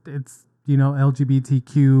It's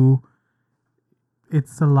LGBTQ.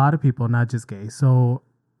 It's a lot of people, not just gay. So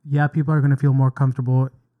yeah, people are going to feel more comfortable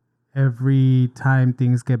every time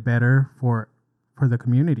things get better for the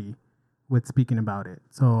community with speaking about it.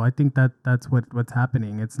 So I think that's what's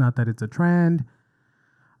happening. It's not that it's a trend.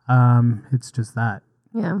 It's just that.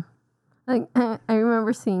 Yeah. Like I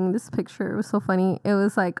remember seeing this picture. It was so funny. It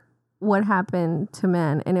was like what happened to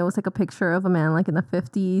men, and it was like a picture of a man like in the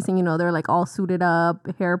 50s, and they're like all suited up,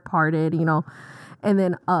 hair parted, and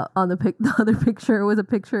then on the other picture was a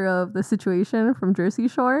picture of the Situation from Jersey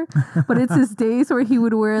Shore, but it's his days where he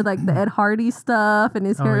would wear like the Ed Hardy stuff, and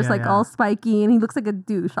his hair is like all spiky, and he looks like a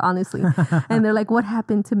douche, honestly. And they're like, "What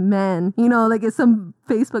happened to men?" Like it's some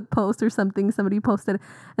Facebook post or something somebody posted,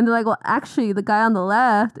 and they're like, "Well, actually, the guy on the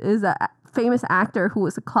left is a famous actor who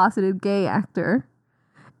was a closeted gay actor,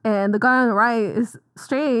 and the guy on the right is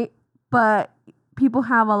straight, but people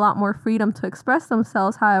have a lot more freedom to express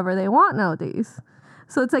themselves however they want nowadays."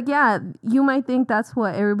 So it's like, yeah, you might think that's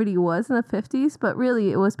what everybody was in the 50s, but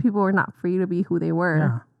really it was people were not free to be who they were.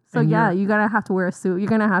 Yeah. So you're going to have to wear a suit. You're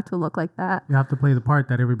going to have to look like that. You have to play the part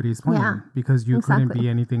that everybody's playing because you couldn't exactly. be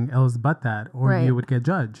anything else but that, or Right. you would get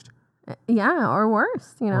judged. Yeah, or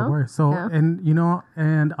worse, Or worse. So, Yeah.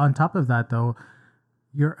 and on top of that though,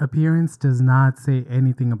 your appearance does not say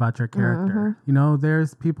anything about your character.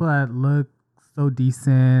 There's people that look so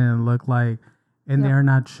decent and look like, and they are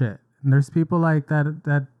not shit. And there's people like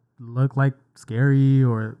that look like scary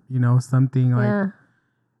or, something like, Yeah,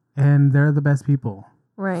 and they're the best people.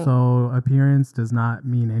 right. So appearance does not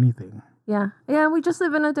mean anything. Yeah. Yeah, we just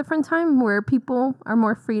live in a different time where people are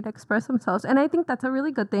more free to express themselves. And I think that's a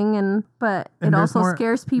really good thing, but And it there's also more-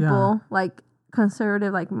 scares people like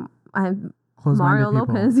conservative, like Close-minded Mario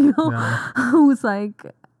people. Lopez, Yeah. who's like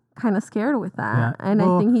kind of scared with that. Yeah. And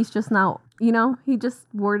Well- I think he's just not, he just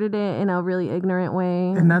worded it in a really ignorant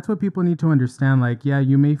way. And that's what people need to understand. Like, yeah,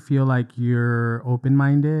 you may feel like you're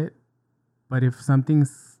open-minded, but if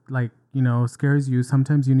something's like, scares you,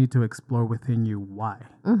 sometimes you need to explore within you why.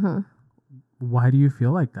 Mm-hmm. Why do you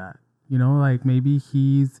feel like that? Like maybe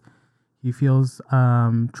he feels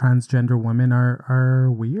transgender women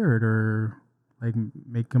are weird or like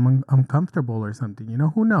make him uncomfortable or something.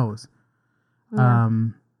 Who knows? Yeah.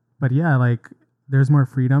 But yeah, like there's more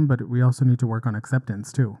freedom, but we also need to work on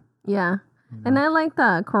acceptance too. Yeah. And I like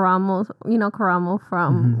that Karamo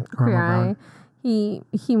from Queer Karamo Eye. He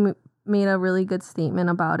made a really good statement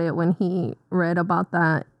about it when he read about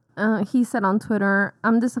that. He said on Twitter,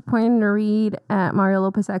 "I'm disappointed to read at Mario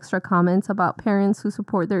Lopez extra comments about parents who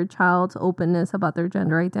support their child's openness about their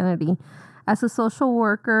gender identity. As a social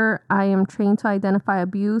worker, I am trained to identify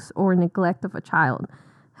abuse or neglect of a child.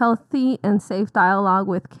 Healthy and safe dialogue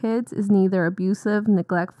with kids is neither abusive,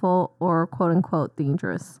 neglectful, or quote unquote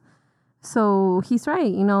dangerous." So he's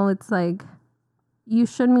right. It's like you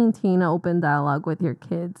should maintain an open dialogue with your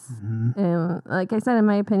kids. And like I said, in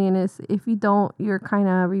my opinion, is if you don't, you're kind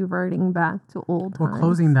of reverting back to old times. Well,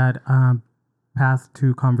 closing that, path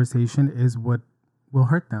to conversation is what will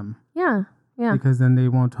hurt them. Yeah. Yeah. Because then they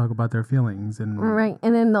won't talk about their feelings and Right.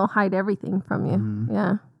 And then they'll hide everything from you.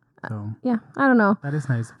 Yeah. So Yeah. I don't know. that is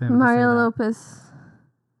nice of him. Mario Lopez,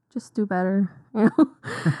 just do better. You know,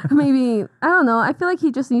 maybe, I don't know. I feel like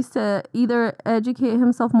he just needs to either educate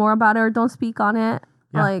himself more about it or don't speak on it.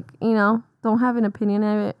 Yeah. Like, you know, don't have an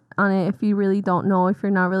opinion on it if you really don't know, if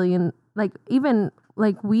you're not really in, like, even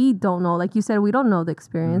like we don't know, like you said, we don't know the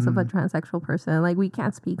experience of a transsexual person. Like, we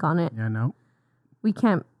can't speak on it. Yeah, no. We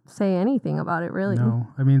can't say anything about it, really. No.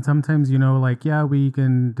 I mean, sometimes, you know, like, yeah, we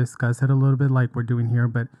can discuss it a little bit like we're doing here,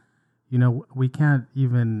 but, you know, we can't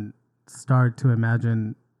even start to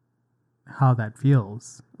imagine how that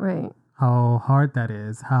feels. Right. How hard that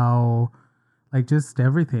is. How, like, just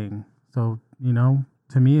everything. So, you know,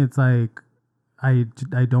 to me, it's like, I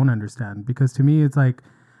don't understand, because to me, it's like,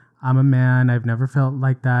 I'm a man. I've never felt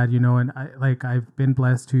like that, you know, and I've been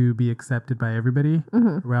blessed to be accepted by everybody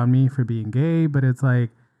around me for being gay, but it's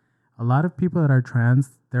like a lot of people that are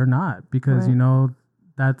trans, they're not, because, you know,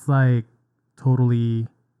 that's like totally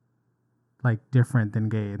like different than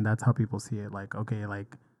gay. And that's how people see it. Like, okay,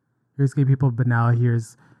 like here's gay people, but now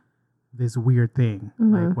here's this weird thing,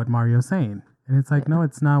 like what Mario's saying. And it's like, no,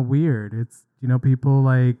 it's not weird. It's, you know, people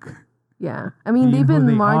like... Yeah. I mean, they've been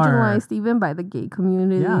marginalized even by the gay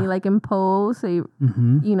community. Yeah. Like in Pose, they,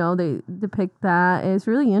 you know, they depict that. It's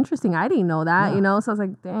really interesting. I didn't know that, you know, so I was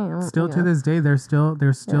like, damn. Still to this day, there's still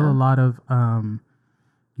a lot of,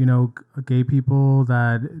 you know, gay people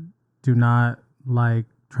that do not like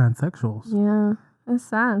transsexuals. Yeah. It's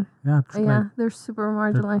sad. Yeah. Yeah. They're super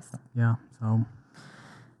marginalized. Yeah. So.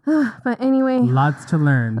 But anyway. Lots to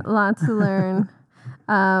learn. Lots to learn.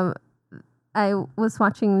 I was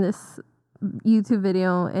watching this YouTube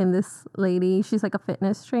video, and this lady, she's like a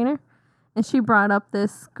fitness trainer, and she brought up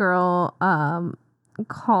this girl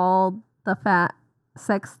called the Fat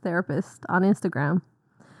Sex Therapist on Instagram.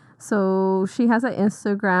 So she has an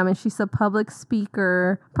Instagram, and she's a public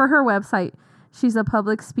speaker. Per her website, she's a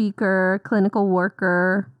public speaker, clinical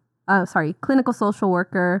social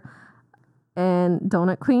worker, and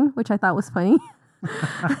donut queen, which I thought was funny.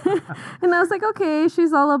 And I was like, okay,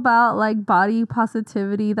 she's all about like body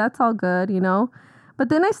positivity. That's all good, you know. But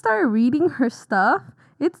then I started reading her stuff.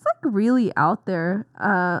 It's like really out there.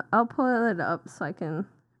 I'll pull it up so I can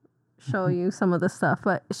show you some of the stuff.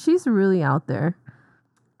 But she's really out there.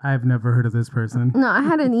 I've never heard of this person. No, I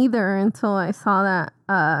hadn't either until I saw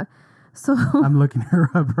that. So I'm looking her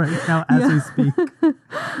up right now as we speak.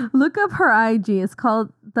 Look up her IG. It's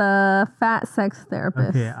called the Fat Sex Therapist.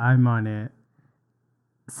 Okay, I'm on it.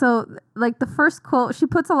 So, like, the first quote, she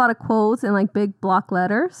puts a lot of quotes in, like, big block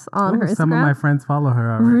letters on her Instagram. Some of my friends follow her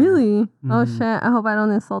already. Really? Oh, shit. I hope I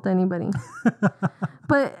don't insult anybody.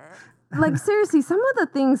 But, like, seriously, some of the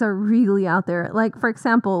things are really out there. Like, for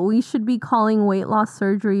example, we should be calling weight loss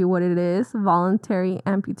surgery what it is, voluntary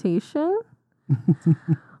amputation.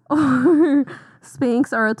 Or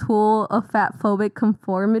Spanx are a tool of fat-phobic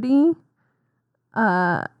conformity.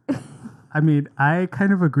 I mean, I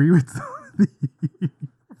kind of agree with some of these.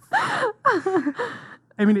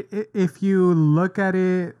 I mean, if you look at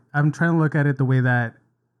it, I'm trying to look at it the way that,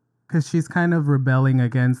 because she's kind of rebelling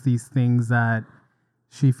against these things that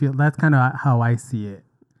she feels. That's kind of how I see it.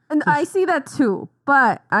 And I see that too,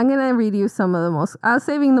 but I'm going to read you some of the most, I was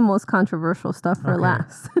saving the most controversial stuff for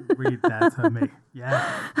last. Read that to me.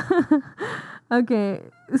 Yeah. Okay.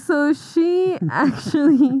 So she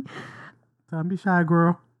actually. Don't be shy,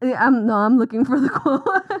 girl. I'm looking for the quote.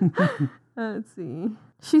 Let's see.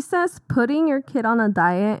 She says putting your kid on a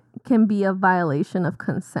diet can be a violation of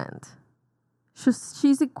consent.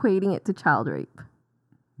 She's equating it to child rape.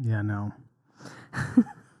 Yeah, no.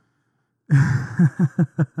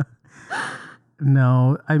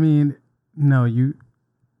 No, I mean, no,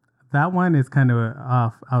 that one is kind of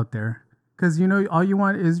off out there. Because, you know, all you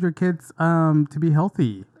want is your kids to be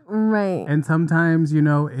healthy. Right. And sometimes, you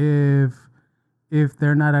know, if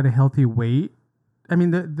they're not at a healthy weight, I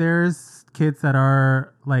mean, there's kids that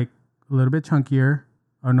are like a little bit chunkier.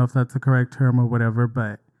 I don't know if that's the correct term or whatever,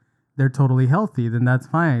 but they're totally healthy, then that's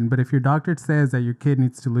fine. But if your doctor says that your kid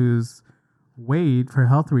needs to lose weight for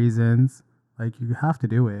health reasons, like, you have to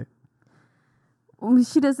do it.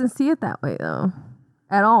 She doesn't see it that way, though,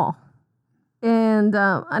 at all. And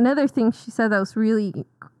another thing she said that was really,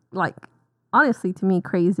 like, honestly to me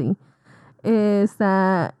crazy is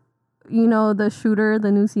that, you know, the shooter,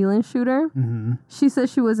 the New Zealand shooter, she said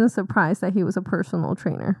she wasn't surprised that he was a personal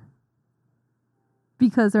trainer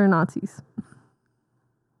because they're Nazis.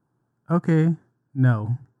 Okay.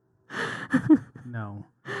 No. No.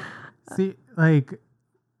 See, like,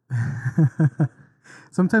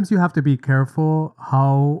 sometimes you have to be careful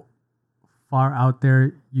how far out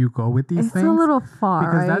there you go with these It's things. a little far,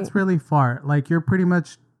 because right? that's really far. Like you're pretty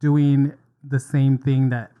much doing the same thing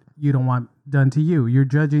that you don't want done to you. You're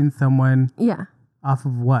judging someone Yeah. off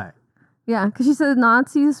of what? Yeah, because she said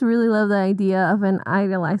Nazis really love the idea of an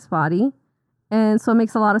idealized body. And so it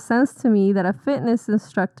makes a lot of sense to me that a fitness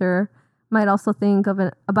instructor might also think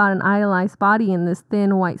about an idealized body in this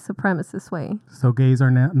thin white supremacist way. So gays are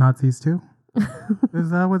Nazis too? Is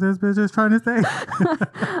that what this bitch is trying to say?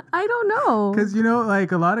 I don't know. Because,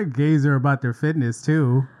 like a lot of gays are about their fitness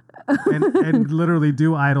too. and literally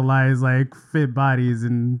do idolize like fit bodies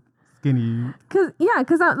and skinny. Because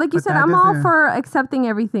like you But said, that I'm all doesn't- for accepting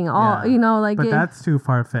everything. All Yeah. But it- that's too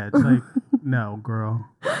far-fetched. Like, no, girl.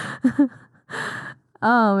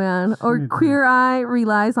 oh man. Or need to- Queer Eye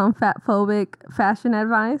relies on fat-phobic fashion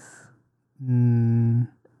advice. No.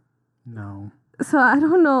 So I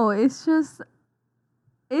don't know. It's just,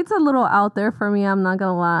 it's a little out there for me. I'm not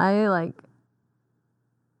gonna lie. Like,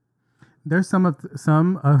 There's some of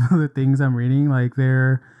the things I'm reading, like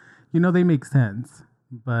they're, they make sense.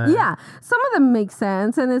 But yeah, some of them make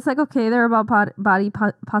sense, and it's like, okay, they're about body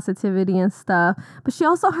positivity and stuff. But she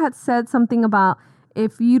also had said something about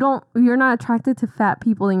if you're not attracted to fat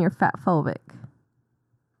people, then you're fat phobic.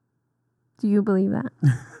 Do you believe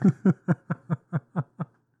that?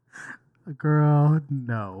 Girl,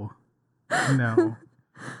 no.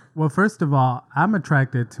 Well, first of all, I'm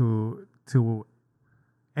attracted to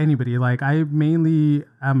anybody. Like I mainly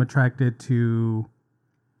am attracted to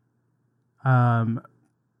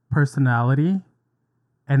personality,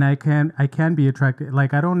 and I can be attracted.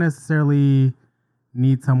 Like I don't necessarily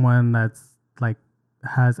need someone that's like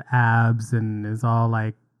has abs and is all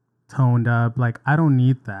like toned up. Like I don't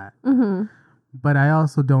need that. Mm-hmm. But I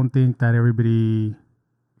also don't think that everybody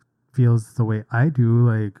feels the way I do.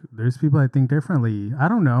 Like there's people that think differently. I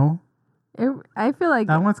don't know. I feel like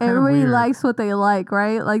That one's kinda everybody weird. likes what they like,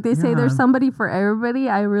 right? Like they say Yeah. there's somebody for everybody.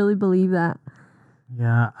 I really believe that.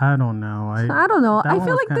 Yeah, I don't know. I don't know. that I one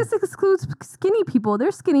feel was like kinda- this excludes skinny people.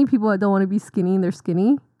 There's skinny people that don't want to be skinny and they're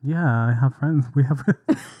skinny. Yeah, I have friends. We have.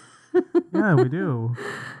 Yeah, we do.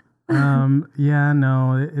 Yeah,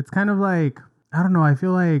 no, it's kind of like I don't know. I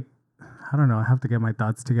feel like I don't know. I have to get my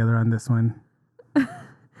thoughts together on this one.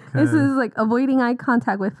 This is like avoiding eye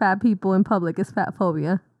contact with fat people in public is fat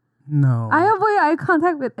phobia. No, I avoid eye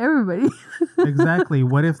contact with everybody. exactly.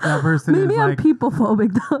 What if that person Maybe is I'm like? people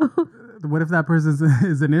phobic though. What if that person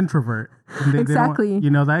is an introvert? And Exactly. They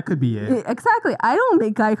don't, that could be it. Exactly. I don't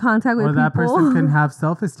make eye contact with Or people. that person can have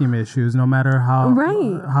self-esteem issues no matter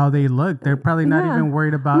how they look. They're probably not Yeah. even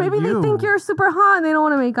worried about Maybe you. they think you're super hot and they don't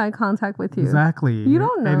want to make eye contact with you. Exactly. You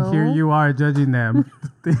don't know. And here you are judging them.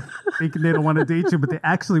 Thinking they don't want to date you, but they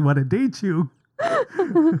actually want to date you.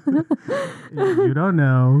 You don't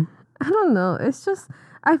know. I don't know. It's just,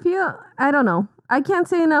 I don't know. I can't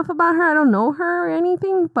say enough about her. I don't know her or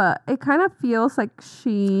anything, but it kind of feels like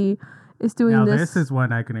she is doing Now, this. this is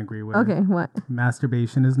one I can agree with. Okay, what?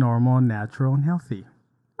 Masturbation is normal, natural, and healthy.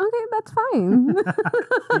 Okay, that's fine.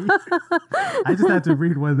 I just had to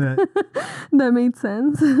read one that That made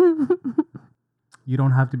sense. you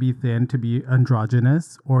don't have to be thin to be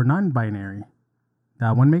androgynous or non-binary.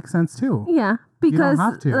 That one makes sense too. Yeah, because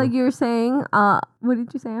have to. like you're saying, what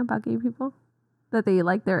did you say about gay people? That they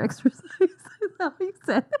like their exercise. Is that what you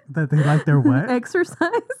said? That they like their what? Exercise.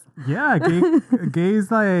 Yeah,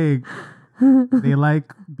 gays like they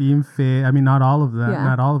like being fit. I mean, not all of them, Yeah.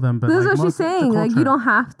 not all of them, but This is like what she's most of the saying. Like you culture. don't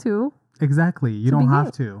have to. Exactly, you to be don't have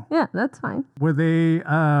gay. to. Yeah, that's fine. Were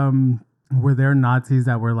there Nazis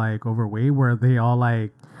that were like overweight? Were they all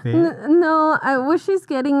like fit? No, what she's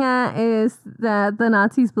getting at is that the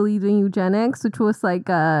Nazis believed in eugenics, which was like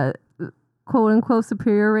a quote unquote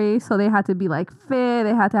superior race. So they had to be like fit.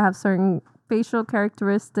 They had to have certain facial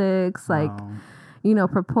characteristics, like, Oh.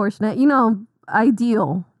 proportionate,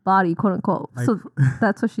 ideal body, quote unquote. Like So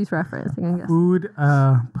that's what she's referencing, I guess. Food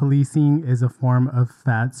policing is a form of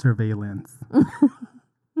fat surveillance.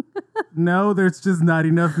 No, there's just not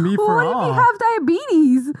enough meat Well, for what all. if you have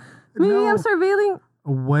diabetes? Maybe No. I'm surveilling.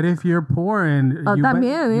 What if you're poor and you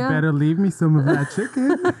también, yeah. better leave me some of that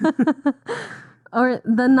chicken? Or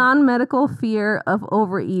the non-medical fear of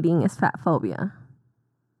overeating is fat phobia.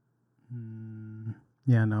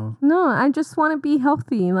 Yeah, no. No, I just want to be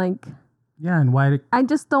healthy. Like, Yeah, and why? I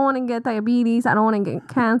just don't want to get diabetes. I don't want to get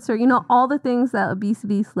cancer. All the things that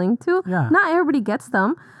obesity is linked to. Yeah. Not everybody gets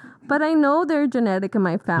them, but I know they're genetic in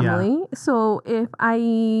my family. So if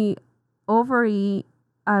I overeat,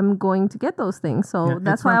 I'm going to get those things. So Yeah,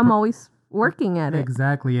 that's it's why not I'm always working at it.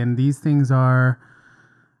 Exactly, and these things are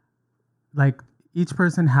like each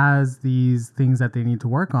person has these things that they need to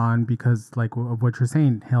work on because, like, of what you're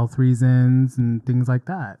saying, health reasons and things like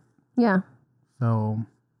that. Yeah. So,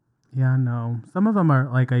 yeah, no. Some of them are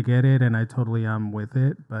like, I get it and I totally am with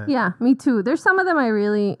it, but Yeah, me too. There's some of them I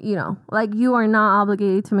really, like you are not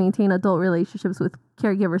obligated to maintain adult relationships with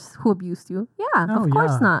caregivers who abused you. Yeah, no, of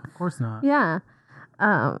course not. Of course not. Yeah.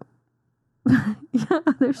 Yeah,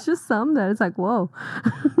 there's just some that it's like, whoa.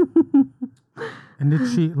 And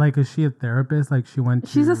is she a therapist? Like, she went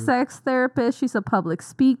to... She's a sex therapist. She's a public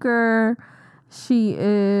speaker. She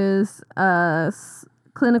is a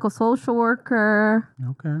clinical social worker.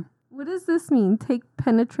 Okay. What does this mean? Take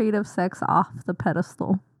penetrative sex off the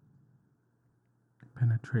pedestal.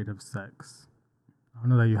 Penetrative sex. I don't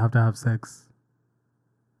know that you have to have sex.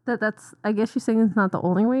 That's, I guess you're saying it's not the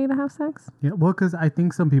only way to have sex? Yeah, well, because I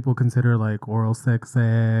think some people consider like oral sex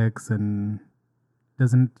and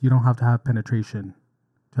you don't have to have penetration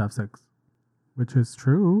to have sex, which is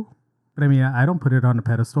true. But I mean, I don't put it on a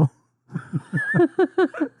pedestal.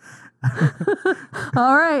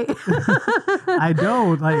 All right. I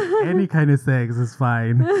don't, like, any kind of sex is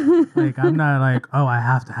fine. Like, I'm not like, oh, I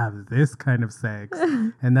have to have this kind of sex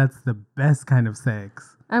and that's the best kind of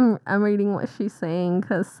sex. I'm reading what she's saying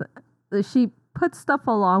because she puts stuff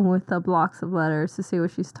along with the blocks of letters to see what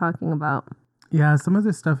she's talking about. Yeah, some of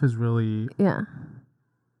this stuff is really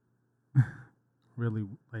really,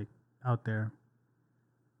 like, out there.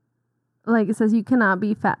 Like, it says you cannot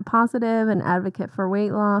be fat positive and advocate for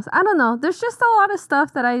weight loss. I don't know. There's just a lot of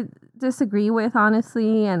stuff that I disagree with,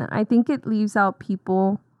 honestly. And I think it leaves out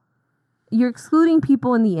people. You're excluding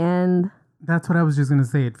people in the end. That's what I was just going to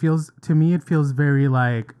say. To me, it feels very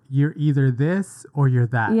like you're either this or you're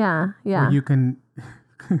that. Yeah, yeah. Or you can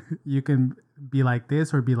be like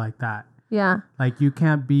this or be like that. Yeah. Like, you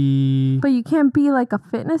can't be... But you can't be like a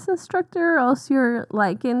fitness instructor or else you're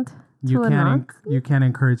likened. You can't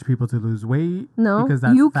encourage people to lose weight. No, because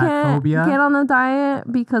that's you fat can't phobia. Get on a diet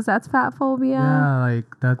because that's fat phobia. Yeah, like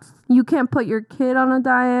that's. You can't put your kid on a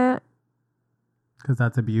diet because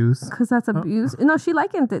that's abuse. No, she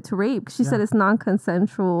likened it to rape. She said it's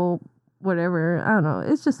non-consensual, whatever. I don't know.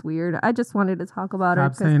 It's just weird. I just wanted to talk about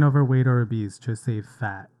Stop saying overweight or obese. Just say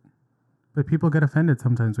fat. But people get offended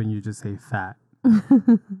sometimes when you just say fat.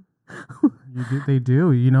 They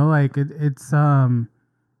do. You know, like it's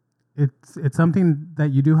something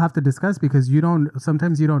that you do have to discuss because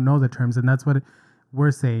sometimes you don't know the terms, and that's what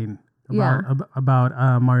we're saying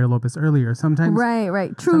about Mario Lopez earlier. Sometimes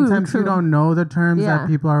right, true. Sometimes you don't know the terms that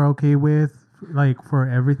people are okay with, like, for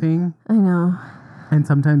everything. I know. And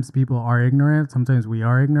sometimes people are ignorant. Sometimes we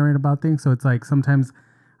are ignorant about things. So it's like sometimes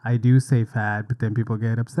I do say fat, but then people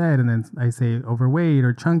get upset, and then I say overweight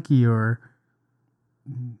or chunky or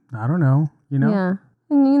I don't know. You know. Yeah.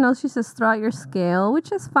 And, she says throw out your scale,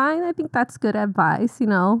 which is fine. I think that's good advice,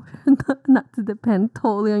 not to depend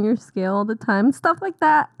totally on your scale all the time. Stuff like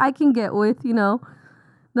that I can get with,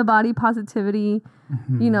 the body positivity,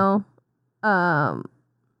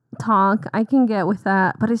 talk. I can get with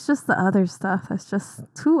that. But it's just the other stuff that's just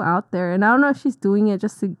too out there. And I don't know if she's doing it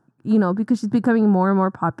just to, because she's becoming more and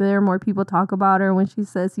more popular. More people talk about her when she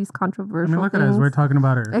says these controversial look things. At us. We're talking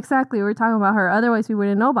about her. Exactly. We're talking about her. Otherwise, we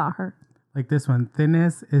wouldn't know about her. Like this one,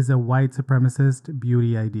 thinness is a white supremacist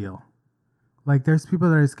beauty ideal. Like, there's people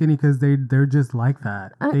that are skinny because they're just like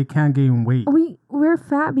that. They can't gain weight. We're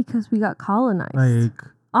fat because we got colonized. Like,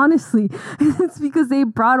 honestly, it's because they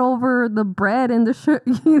brought over the bread and the sugar.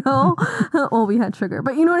 Well, we had sugar,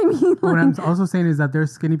 but you know what I mean. Like, what I'm also saying is that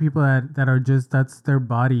there's skinny people that are just that's their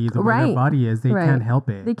body. The way their body is, they can't help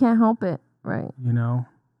it. They can't help it, right?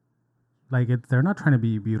 Like they're not trying to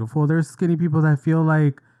be beautiful. There's skinny people that feel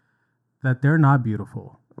like that they're not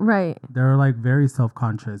beautiful. Right. They're like very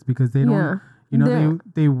self-conscious because they don't,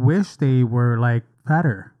 they wish they were like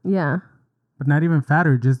fatter. Yeah. But not even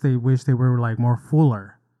fatter, just they wish they were like more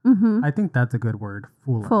fuller. Mm-hmm. I think that's a good word.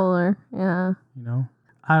 Fuller. Fuller. Yeah.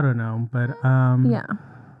 I don't know, but yeah.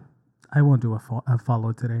 I won't do a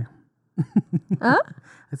follow today. Huh?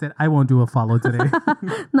 I said I won't do a follow today.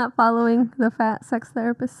 Not following the fat sex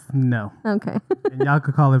therapist? No. Okay. And y'all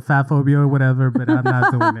could call it fat phobia or whatever, but I'm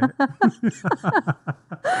not doing it.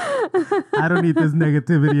 I don't need this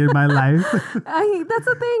negativity in my life. That's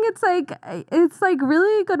the thing. It's like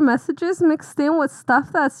really good messages mixed in with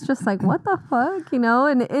stuff that's just like, what the fuck,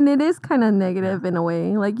 and it is kind of negative in a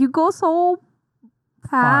way. Like, you go so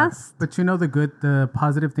past. But the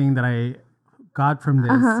positive thing that I got from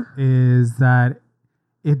this is that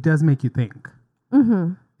it does make you think.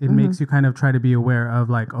 Mm-hmm. It makes you kind of try to be aware of,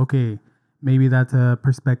 like, okay, maybe that's a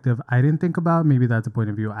perspective I didn't think about. Maybe that's a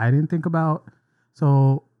point of view I didn't think about.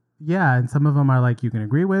 So, yeah, and some of them are like you can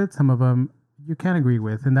agree with. Some of them you can agree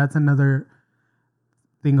with. And that's another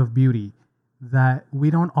thing of beauty, that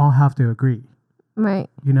we don't all have to agree. Right.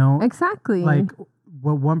 You know? Exactly. Like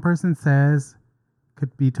what one person says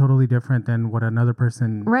could be totally different than what another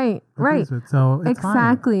person right. agrees with. So it's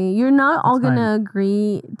exactly. fine. You're not all It's going to fine.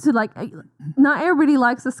 agree to like, not everybody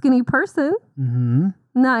likes a skinny person. Mm-hmm.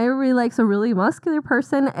 Not everybody likes a really muscular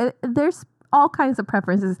person. There's all kinds of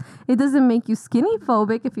preferences. It doesn't make you skinny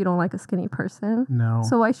phobic if you don't like a skinny person. No.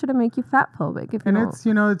 So why should it make you fat phobic if you And don't? it's,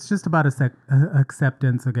 it's just about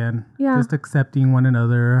acceptance again. Yeah. Just accepting one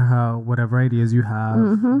another, whatever ideas you have,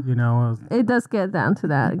 It does get down to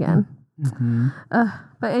that again. Mm-hmm.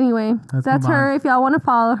 But anyway, Let's that's move on. her. If y'all want to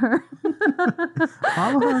follow her.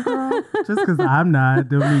 Follow her, girl. Just because I'm not,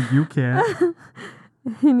 don't mean you can't.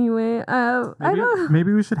 Anyway, I don't.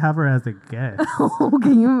 Maybe we should have her as a guest. Oh,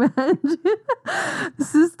 can you imagine?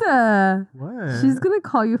 Sister, What? she's gonna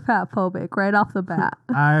call you fat phobic right off the bat.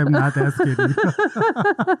 I'm not that skinny.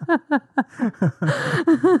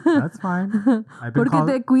 That's fine. I've been Porque called,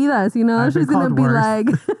 te cuidas, I've been she's gonna called be worse. like,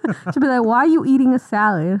 she'll be like, why are you eating a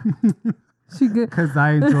salad? She good. because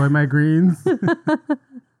I enjoy my greens. Let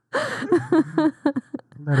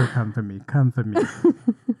her come for me. Come for me.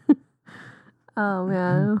 Oh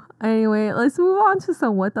man. Anyway, let's move on to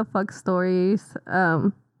some what the fuck stories.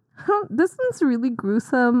 This one's really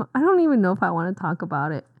gruesome. I don't even know if I want to talk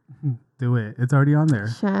about it. Do it. It's already on there.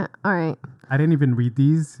 Shit. All right. I didn't even read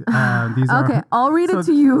these. These are Okay, I'll read so- it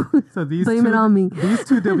to you. So these Blame it on me. These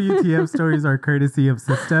two WTF stories are courtesy of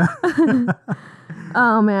Sista.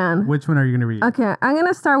 Oh man. Which one are you gonna read? Okay, I'm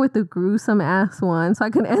gonna start with the gruesome ass one so I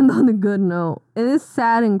can end on a good note. It is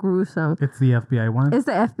sad and gruesome. It's the FBI one. It's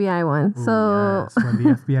the FBI one. Ooh, So yes, when the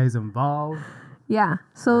FBI is involved. yeah.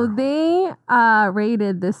 So they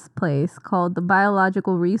raided this place called the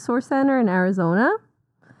Biological Resource Center in Arizona.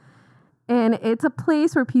 And it's a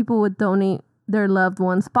place where people would donate their loved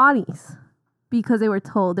ones' bodies because they were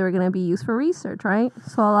told they were going to be used for research, right?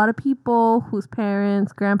 So a lot of people whose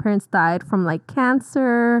parents, grandparents died from like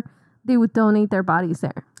cancer, they would donate their bodies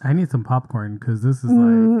there. I need some popcorn because this is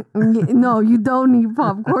like No, you don't need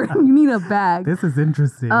popcorn. You need a bag. this is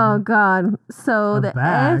interesting. Oh God! So A the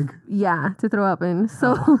bag? to throw up in.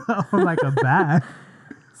 So Like a bag.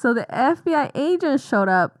 so the FBI agent showed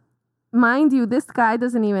up. Mind you, this guy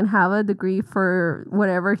doesn't even have a degree for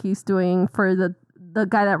whatever he's doing for the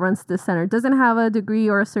guy that runs the center. Doesn't have a degree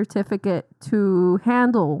or a certificate to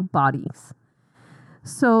handle bodies.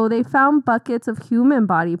 So they found buckets of human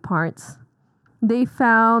body parts. They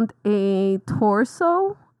found a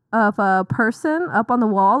torso of a person up on the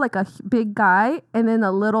wall, like a big guy, and then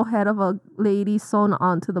a little head of a lady sewn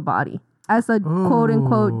onto the body as a quote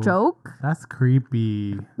unquote Ooh. joke. That's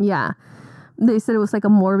creepy. Yeah. They said it was like a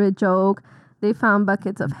morbid joke. They found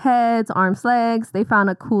buckets of heads, arms, legs. They found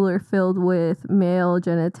a cooler filled with male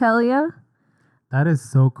genitalia. That is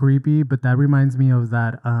so creepy, but that reminds me of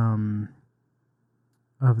that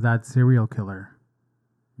serial killer.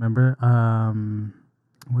 Remember?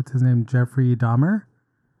 What's his name? Jeffrey Dahmer?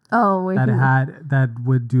 Oh, wait. That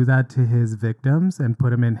would do that to his victims and put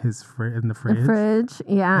them in his in the fridge. The fridge.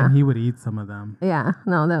 Yeah. And he would eat some of them. Yeah.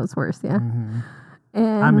 No, that was worse. Yeah. Mhm.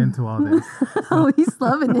 And I'm into all this. oh, he's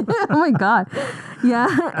loving it. Oh my God. Yeah.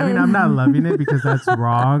 I mean, I'm not loving it because that's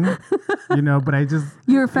wrong, but I just...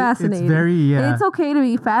 You're fascinated. It's very, yeah. It's okay to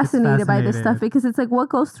be fascinated by this stuff fascinated. because it's like what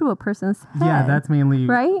goes through a person's head. Yeah, that's mainly...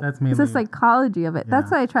 right? That's mainly... It's the psychology of it. That's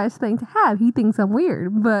Yeah. why I try to explain to Hab. He thinks I'm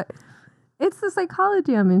weird, but it's the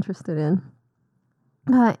psychology I'm interested in.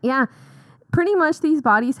 But yeah, pretty much these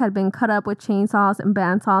bodies had been cut up with chainsaws and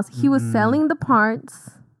bandsaws. He was selling the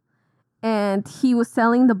parts and he was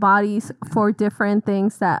selling the bodies for different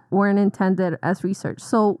things that weren't intended as research.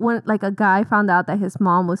 So when like a guy found out that his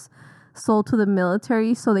mom was sold to the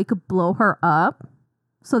military so they could blow her up,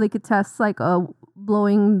 so they could test like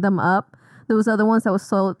blowing them up. There was other ones that was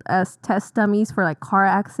sold as test dummies for like car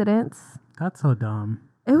accidents. That's so dumb.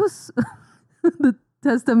 It was the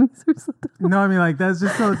test dummies were so dumb. No, I mean, like, that's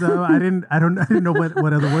just so dumb. I didn't know what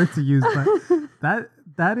other word to use, but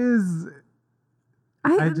that is...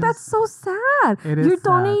 That's so sad. It is You're sad.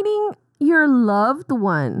 donating your loved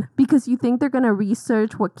one because you think they're going to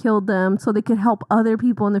research what killed them so they could help other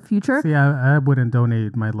people in the future. See, I wouldn't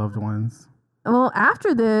donate my loved ones. Well,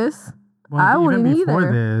 after this, Well, I even wouldn't before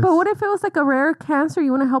either. this. But what if it was like a rare cancer you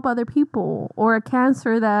want to help other people or a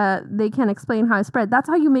cancer that they can't explain how it spread? That's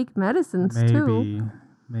how you make medicines too.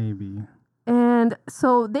 Maybe. And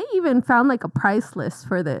so they even found like a price list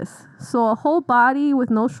for this. So a whole body with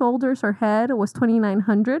no shoulders or head was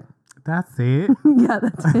 $2,900. That's it. Yeah,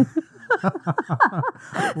 that's it.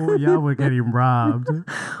 Well, y'all were getting robbed.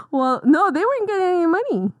 Well, no, they weren't getting any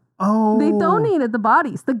money. Oh, They donated the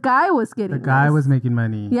bodies. The guy was getting the guy this. was making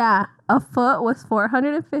money. Yeah, a foot was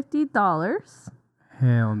 $450,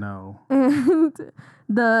 Hell no. and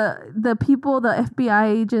the people, the FBI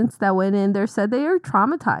agents that went in there said they are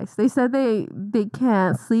traumatized. They said they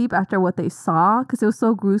can't sleep after what they saw because it was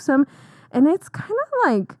so gruesome, and it's kind of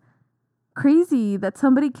like crazy that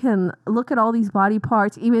somebody can look at all these body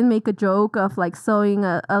parts, even make a joke of like sewing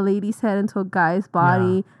a lady's head into a guy's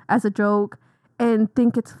body as a joke, and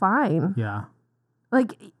think it's fine. Yeah.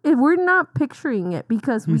 Like, if we're not picturing it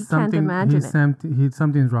because we can't imagine it.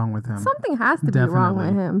 Something's wrong with him. Something has to be wrong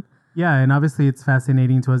with him. Yeah, and obviously it's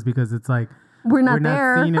fascinating to us because it's like we're not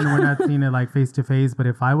there. We're not seeing it like face to face. But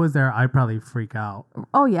if I was there, I'd probably freak out.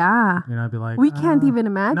 Oh yeah. You know, I'd be like, we can't even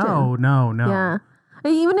imagine. No. Yeah,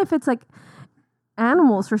 and even if it's like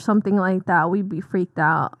animals or something like that, we'd be freaked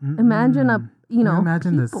out. Imagine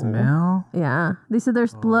imagine people. The smell. Yeah, they said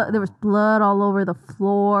there's blood. There was blood all over the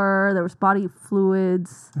floor. There was body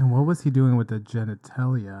fluids. And what was he doing with the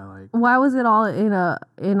genitalia? Like, why was it all in a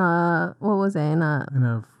what was it in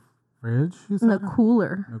a fridge? In a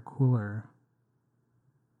cooler. In a cooler.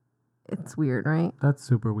 It's weird, right? That's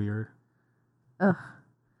super weird. Ugh.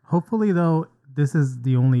 Hopefully, though, this is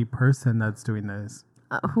the only person that's doing this.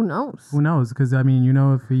 Who knows? Who knows? Because, I mean,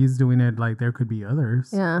 if he's doing it, like, there could be others.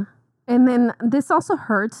 Yeah. And then this also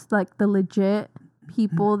hurts, like, the legit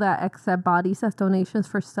people that accept bodies as donations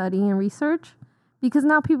for study and research. Because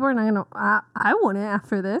now people are not going to... I wouldn't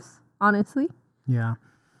after this, honestly. Yeah.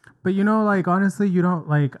 But, like, honestly, you don't,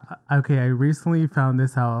 like... Okay, I recently found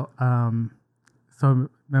this out. So,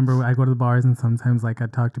 remember, I go to the bars and sometimes, like, I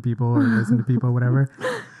talk to people or listen to people, whatever.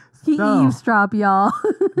 He eavesdrop, y'all.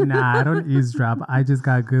 Nah, I don't eavesdrop. I just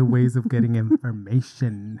got good ways of getting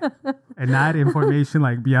information. And not information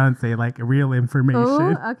like Beyonce, like real information.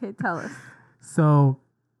 Ooh, okay, tell us. So,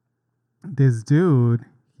 this dude,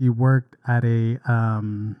 he worked at a...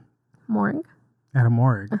 morgue? At a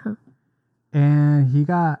morgue. Uh-huh. And he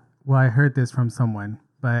got... Well, I heard this from someone.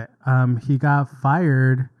 But he got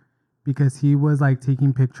fired because he was, like,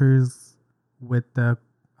 taking pictures with the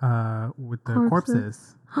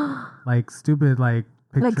corpses. Like stupid like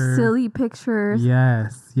pictures. Like silly pictures.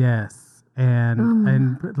 Yes.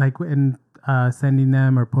 And sending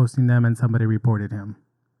them or posting them, and somebody reported him.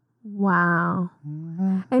 Wow.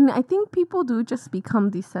 Mm-hmm. And I think people do just become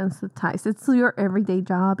desensitized. It's your everyday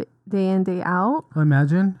job day in, day out. Well,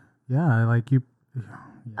 imagine. Yeah, like you...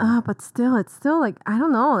 But still, it's still like, I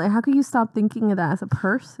don't know. Like, how could you stop thinking of that as a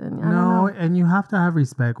person? I don't know. And you have to have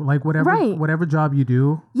respect. Like whatever job you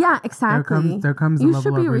do. Yeah, exactly. There comes a you level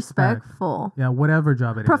should be of respect. respectful. Yeah, whatever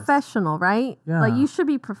job it is. Professional, right? Yeah. Like, you should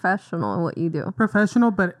be professional in what you do.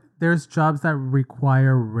 Professional, but there's jobs that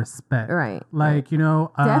require respect. Right. Like,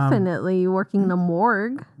 definitely working in a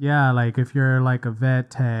morgue. Yeah, like if you're like a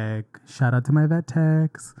vet tech, shout out to my vet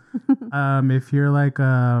techs. If you're like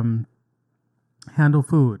handle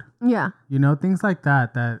food. Yeah. Things like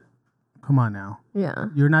that, come on now. Yeah.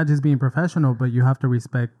 You're not just being professional, but you have to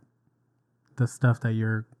respect the stuff that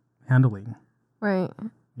you're handling. Right.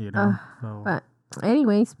 So. But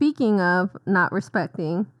anyway, speaking of not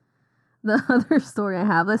respecting, the other story I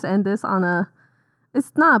have, let's end this on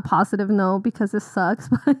it's not a positive note because it sucks,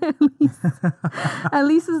 but at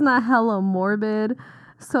least it's not hella morbid.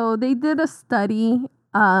 So they did a study,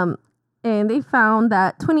 and they found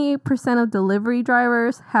that 28% of delivery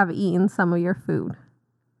drivers have eaten some of your food.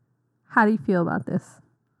 How do you feel about this?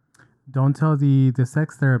 Don't tell the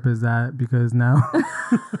sex therapist that, because now...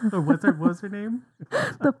 what's her name?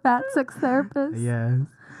 The fat sex therapist? Yes.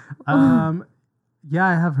 Yeah,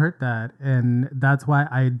 I have heard that. And that's why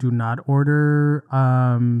I do not order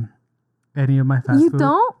any of my fast food. You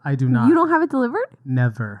don't? I do not. You don't have it delivered?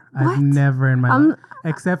 Never. What? I've never in my life.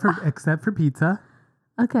 Except for pizza.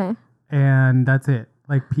 Okay. And that's it.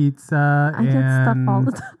 Like pizza I get stuff all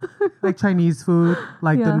the time. Like Chinese food,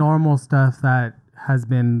 like the normal stuff that has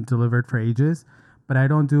been delivered for ages. But I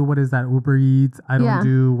don't do, what is that, Uber Eats? I don't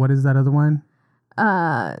do, what is that other one?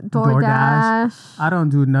 DoorDash. I don't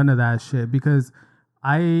do none of that shit because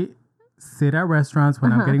I sit at restaurants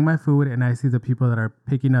when I'm getting my food and I see the people that are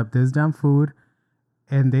picking up this damn food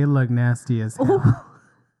and they look nasty as hell. Oh.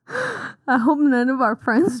 I hope none of our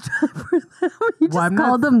friends drive for them. You just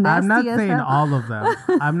called them nasty. I'm not as saying hell. all of them.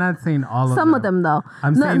 I'm not saying all of them. Some of them, though.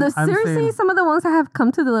 Seriously, some of the ones that have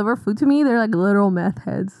come to deliver food to me, they're like literal meth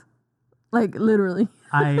heads. Like, literally.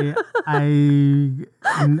 I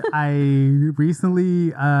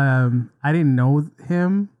recently, I didn't know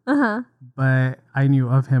him, but I knew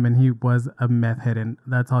of him, and he was a meth head, and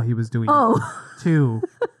that's all he was doing. Oh. To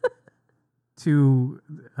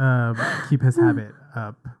keep his habit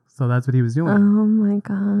up. So that's what he was doing. Oh my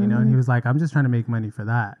God. You know, and he was like, I'm just trying to make money for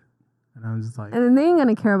that. And I was just like, And then they ain't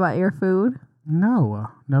going to care about your food. no,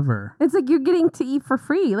 never. It's like you're getting to eat for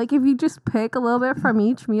free. Like if you just pick a little bit from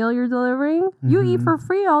each meal you're delivering, you eat for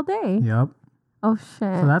free all day. Yep. Oh shit.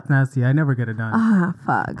 So that's nasty. I never get it done. Ah,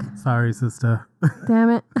 fuck. Sorry, sister. Damn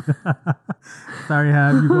it. Sorry,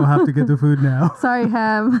 Hab. You gonna have to get the food now. Sorry,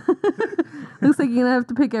 Hab. Looks like you're gonna have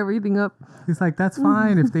to pick everything up. He's like, that's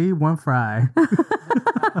fine if they eat one fry.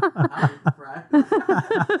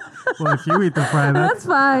 Well, if you eat the fry, That's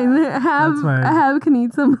fine. that's fine. Hab can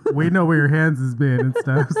eat some. We know where your hands has been and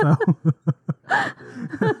stuff. So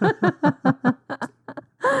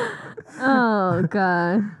Oh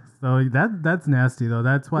God. So that's nasty though.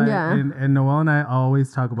 That's why Yeah. and Noel and I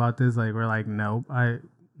always talk about this. Like we're like, nope. I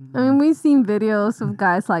mean, we've seen videos of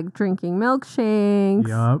guys like drinking milkshakes.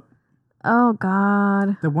 Yup. Oh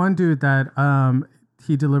God. The one dude that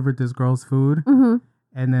he delivered this girl's food, Mm-hmm.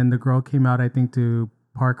 and then the girl came out, I think, to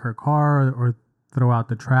park her car or throw out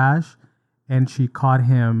the trash, and she caught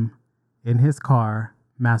him in his car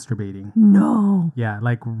masturbating. No. Yeah,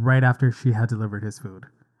 like right after she had delivered his food.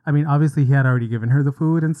 I mean, obviously he had already given her the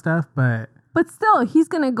food and stuff, but still, he's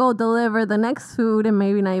gonna go deliver the next food and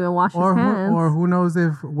maybe not even wash his hands. or who knows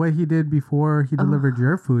if what he did before he delivered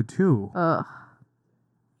your food too. Ugh.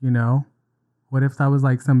 You know, what if that was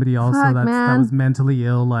like somebody also Fuck, that man. was mentally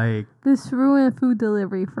ill? Like, This ruined food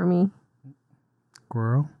delivery for me.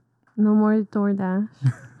 girl, No more DoorDash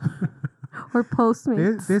or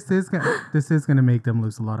Postmates. this is gonna make them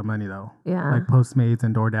lose a lot of money though. Yeah. Like Postmates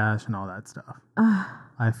and DoorDash and all that stuff.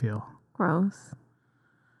 I feel Gross.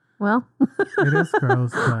 Well, it is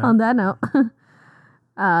gross, on but, that note,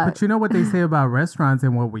 but you know what they say about restaurants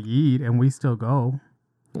and what we eat, and we still go.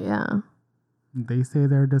 yeah, They say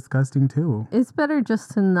they're disgusting too. it's better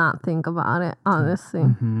just to not think about it, honestly.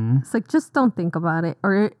 Hmm. It's like, just don't think about it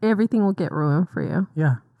or everything will get ruined for you.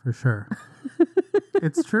 Yeah, for sure.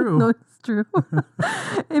 It's true. No, it's true.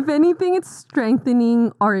 If anything, it's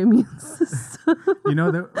strengthening our immune system. You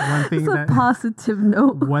know, the one thing It's a that positive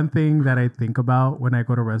note. one thing that I think about when I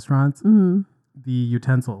go to restaurants, Mm-hmm. the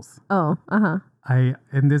utensils. Oh, uh-huh.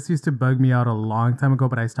 And this used to bug me out a long time ago,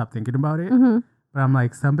 but I stopped thinking about it. Mm-hmm. But I'm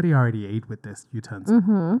like, somebody already ate with this utensil,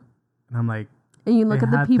 Mm-hmm. and I'm like, And you look they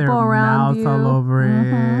at the had people their around mouths you. all over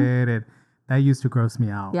Mhm. it, and that used to gross me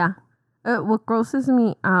out. Yeah. What grosses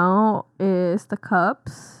me out is the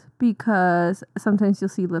cups because sometimes you'll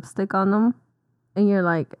see lipstick on them and you're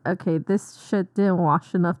like, okay, this shit didn't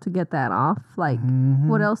wash enough to get that off. Like, Mhm.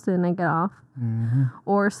 what else didn't I get off? Mhm.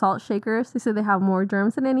 Or salt shakers. They say they have more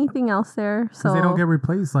germs than anything else there. So Because they don't get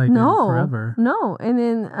replaced like no, forever. No. And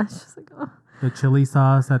then I was just like, oh. The chili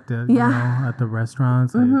sauce at the Yeah. you know, at the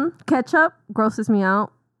restaurants. Like, Hmm. Ketchup grosses me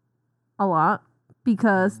out a lot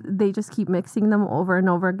because they just keep mixing them over and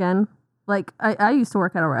over again. Like, I used to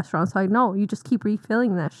work at a restaurant, so I know you just keep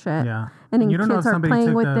refilling that shit. Yeah. And then You don't know kids if are somebody playing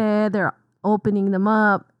took with the- it. They're opening them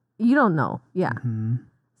up. You don't know. Yeah. Mhm.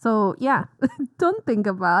 So, yeah. Don't think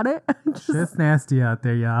about it. Just, Shit's nasty out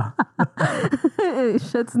there, y'all.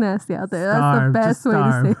 shit's nasty out there. That's the best way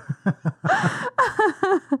to say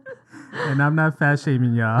it. And I'm not fat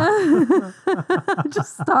shaming y'all.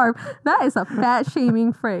 Just starve. That is a fat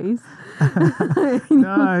shaming phrase. No,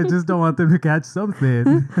 I just don't want them to catch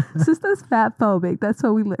something. Sister's fat phobic. That's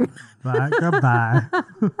what we learned. Bye. Goodbye.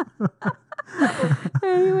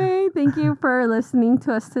 Anyway, thank you for listening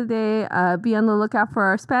to us today. Be on the lookout for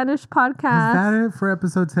our Spanish podcast. Is that it for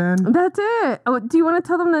episode 10? That's it. Oh, do you want to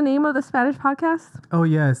tell them the name of the Spanish podcast? Oh,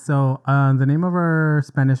 yeah. So the name of our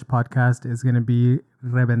Spanish podcast is going to be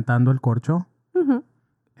Reventando el Corcho. Mm-hmm.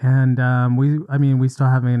 And we still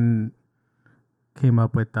haven't came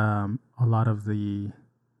up with a lot of the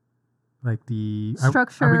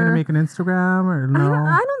Structure. Are we going to make an Instagram or no?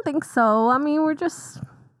 I don't think so. I mean, we're just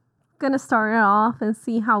going to start it off and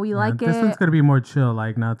see how we like This it. one's going to be more chill,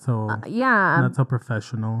 like not so Yeah.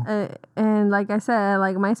 professional. And like I said,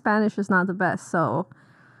 like my Spanish is not the best. So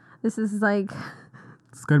this is like,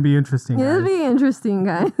 It's going to be interesting. it'll Guys. be interesting,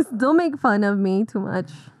 guys. Don't make fun of me too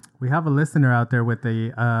much. We have a listener out there with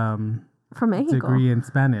a From Mexico. degree in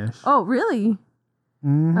Spanish. Oh, really?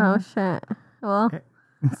 Mhm. Oh, shit. Well,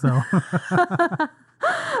 So,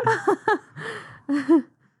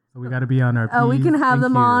 so we got to be on our we P's can have and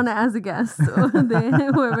them Q's. on as a guest,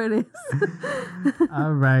 whoever it is.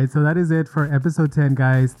 All right. So that is it for episode 10,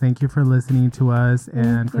 guys. Thank you for listening to us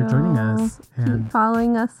and for joining us. And Keep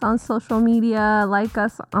following us on social media. Like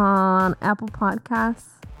us on Apple Podcasts.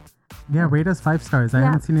 yeah, rate us 5 stars. I Yeah.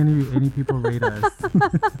 haven't seen any people rate us.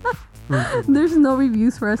 There's no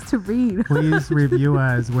reviews for us to read. Please review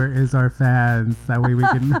us. Where is our fans? That way we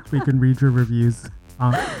can read your reviews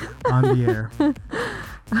on the air.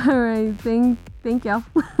 All right. Thank y'all.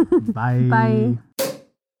 Bye. Bye.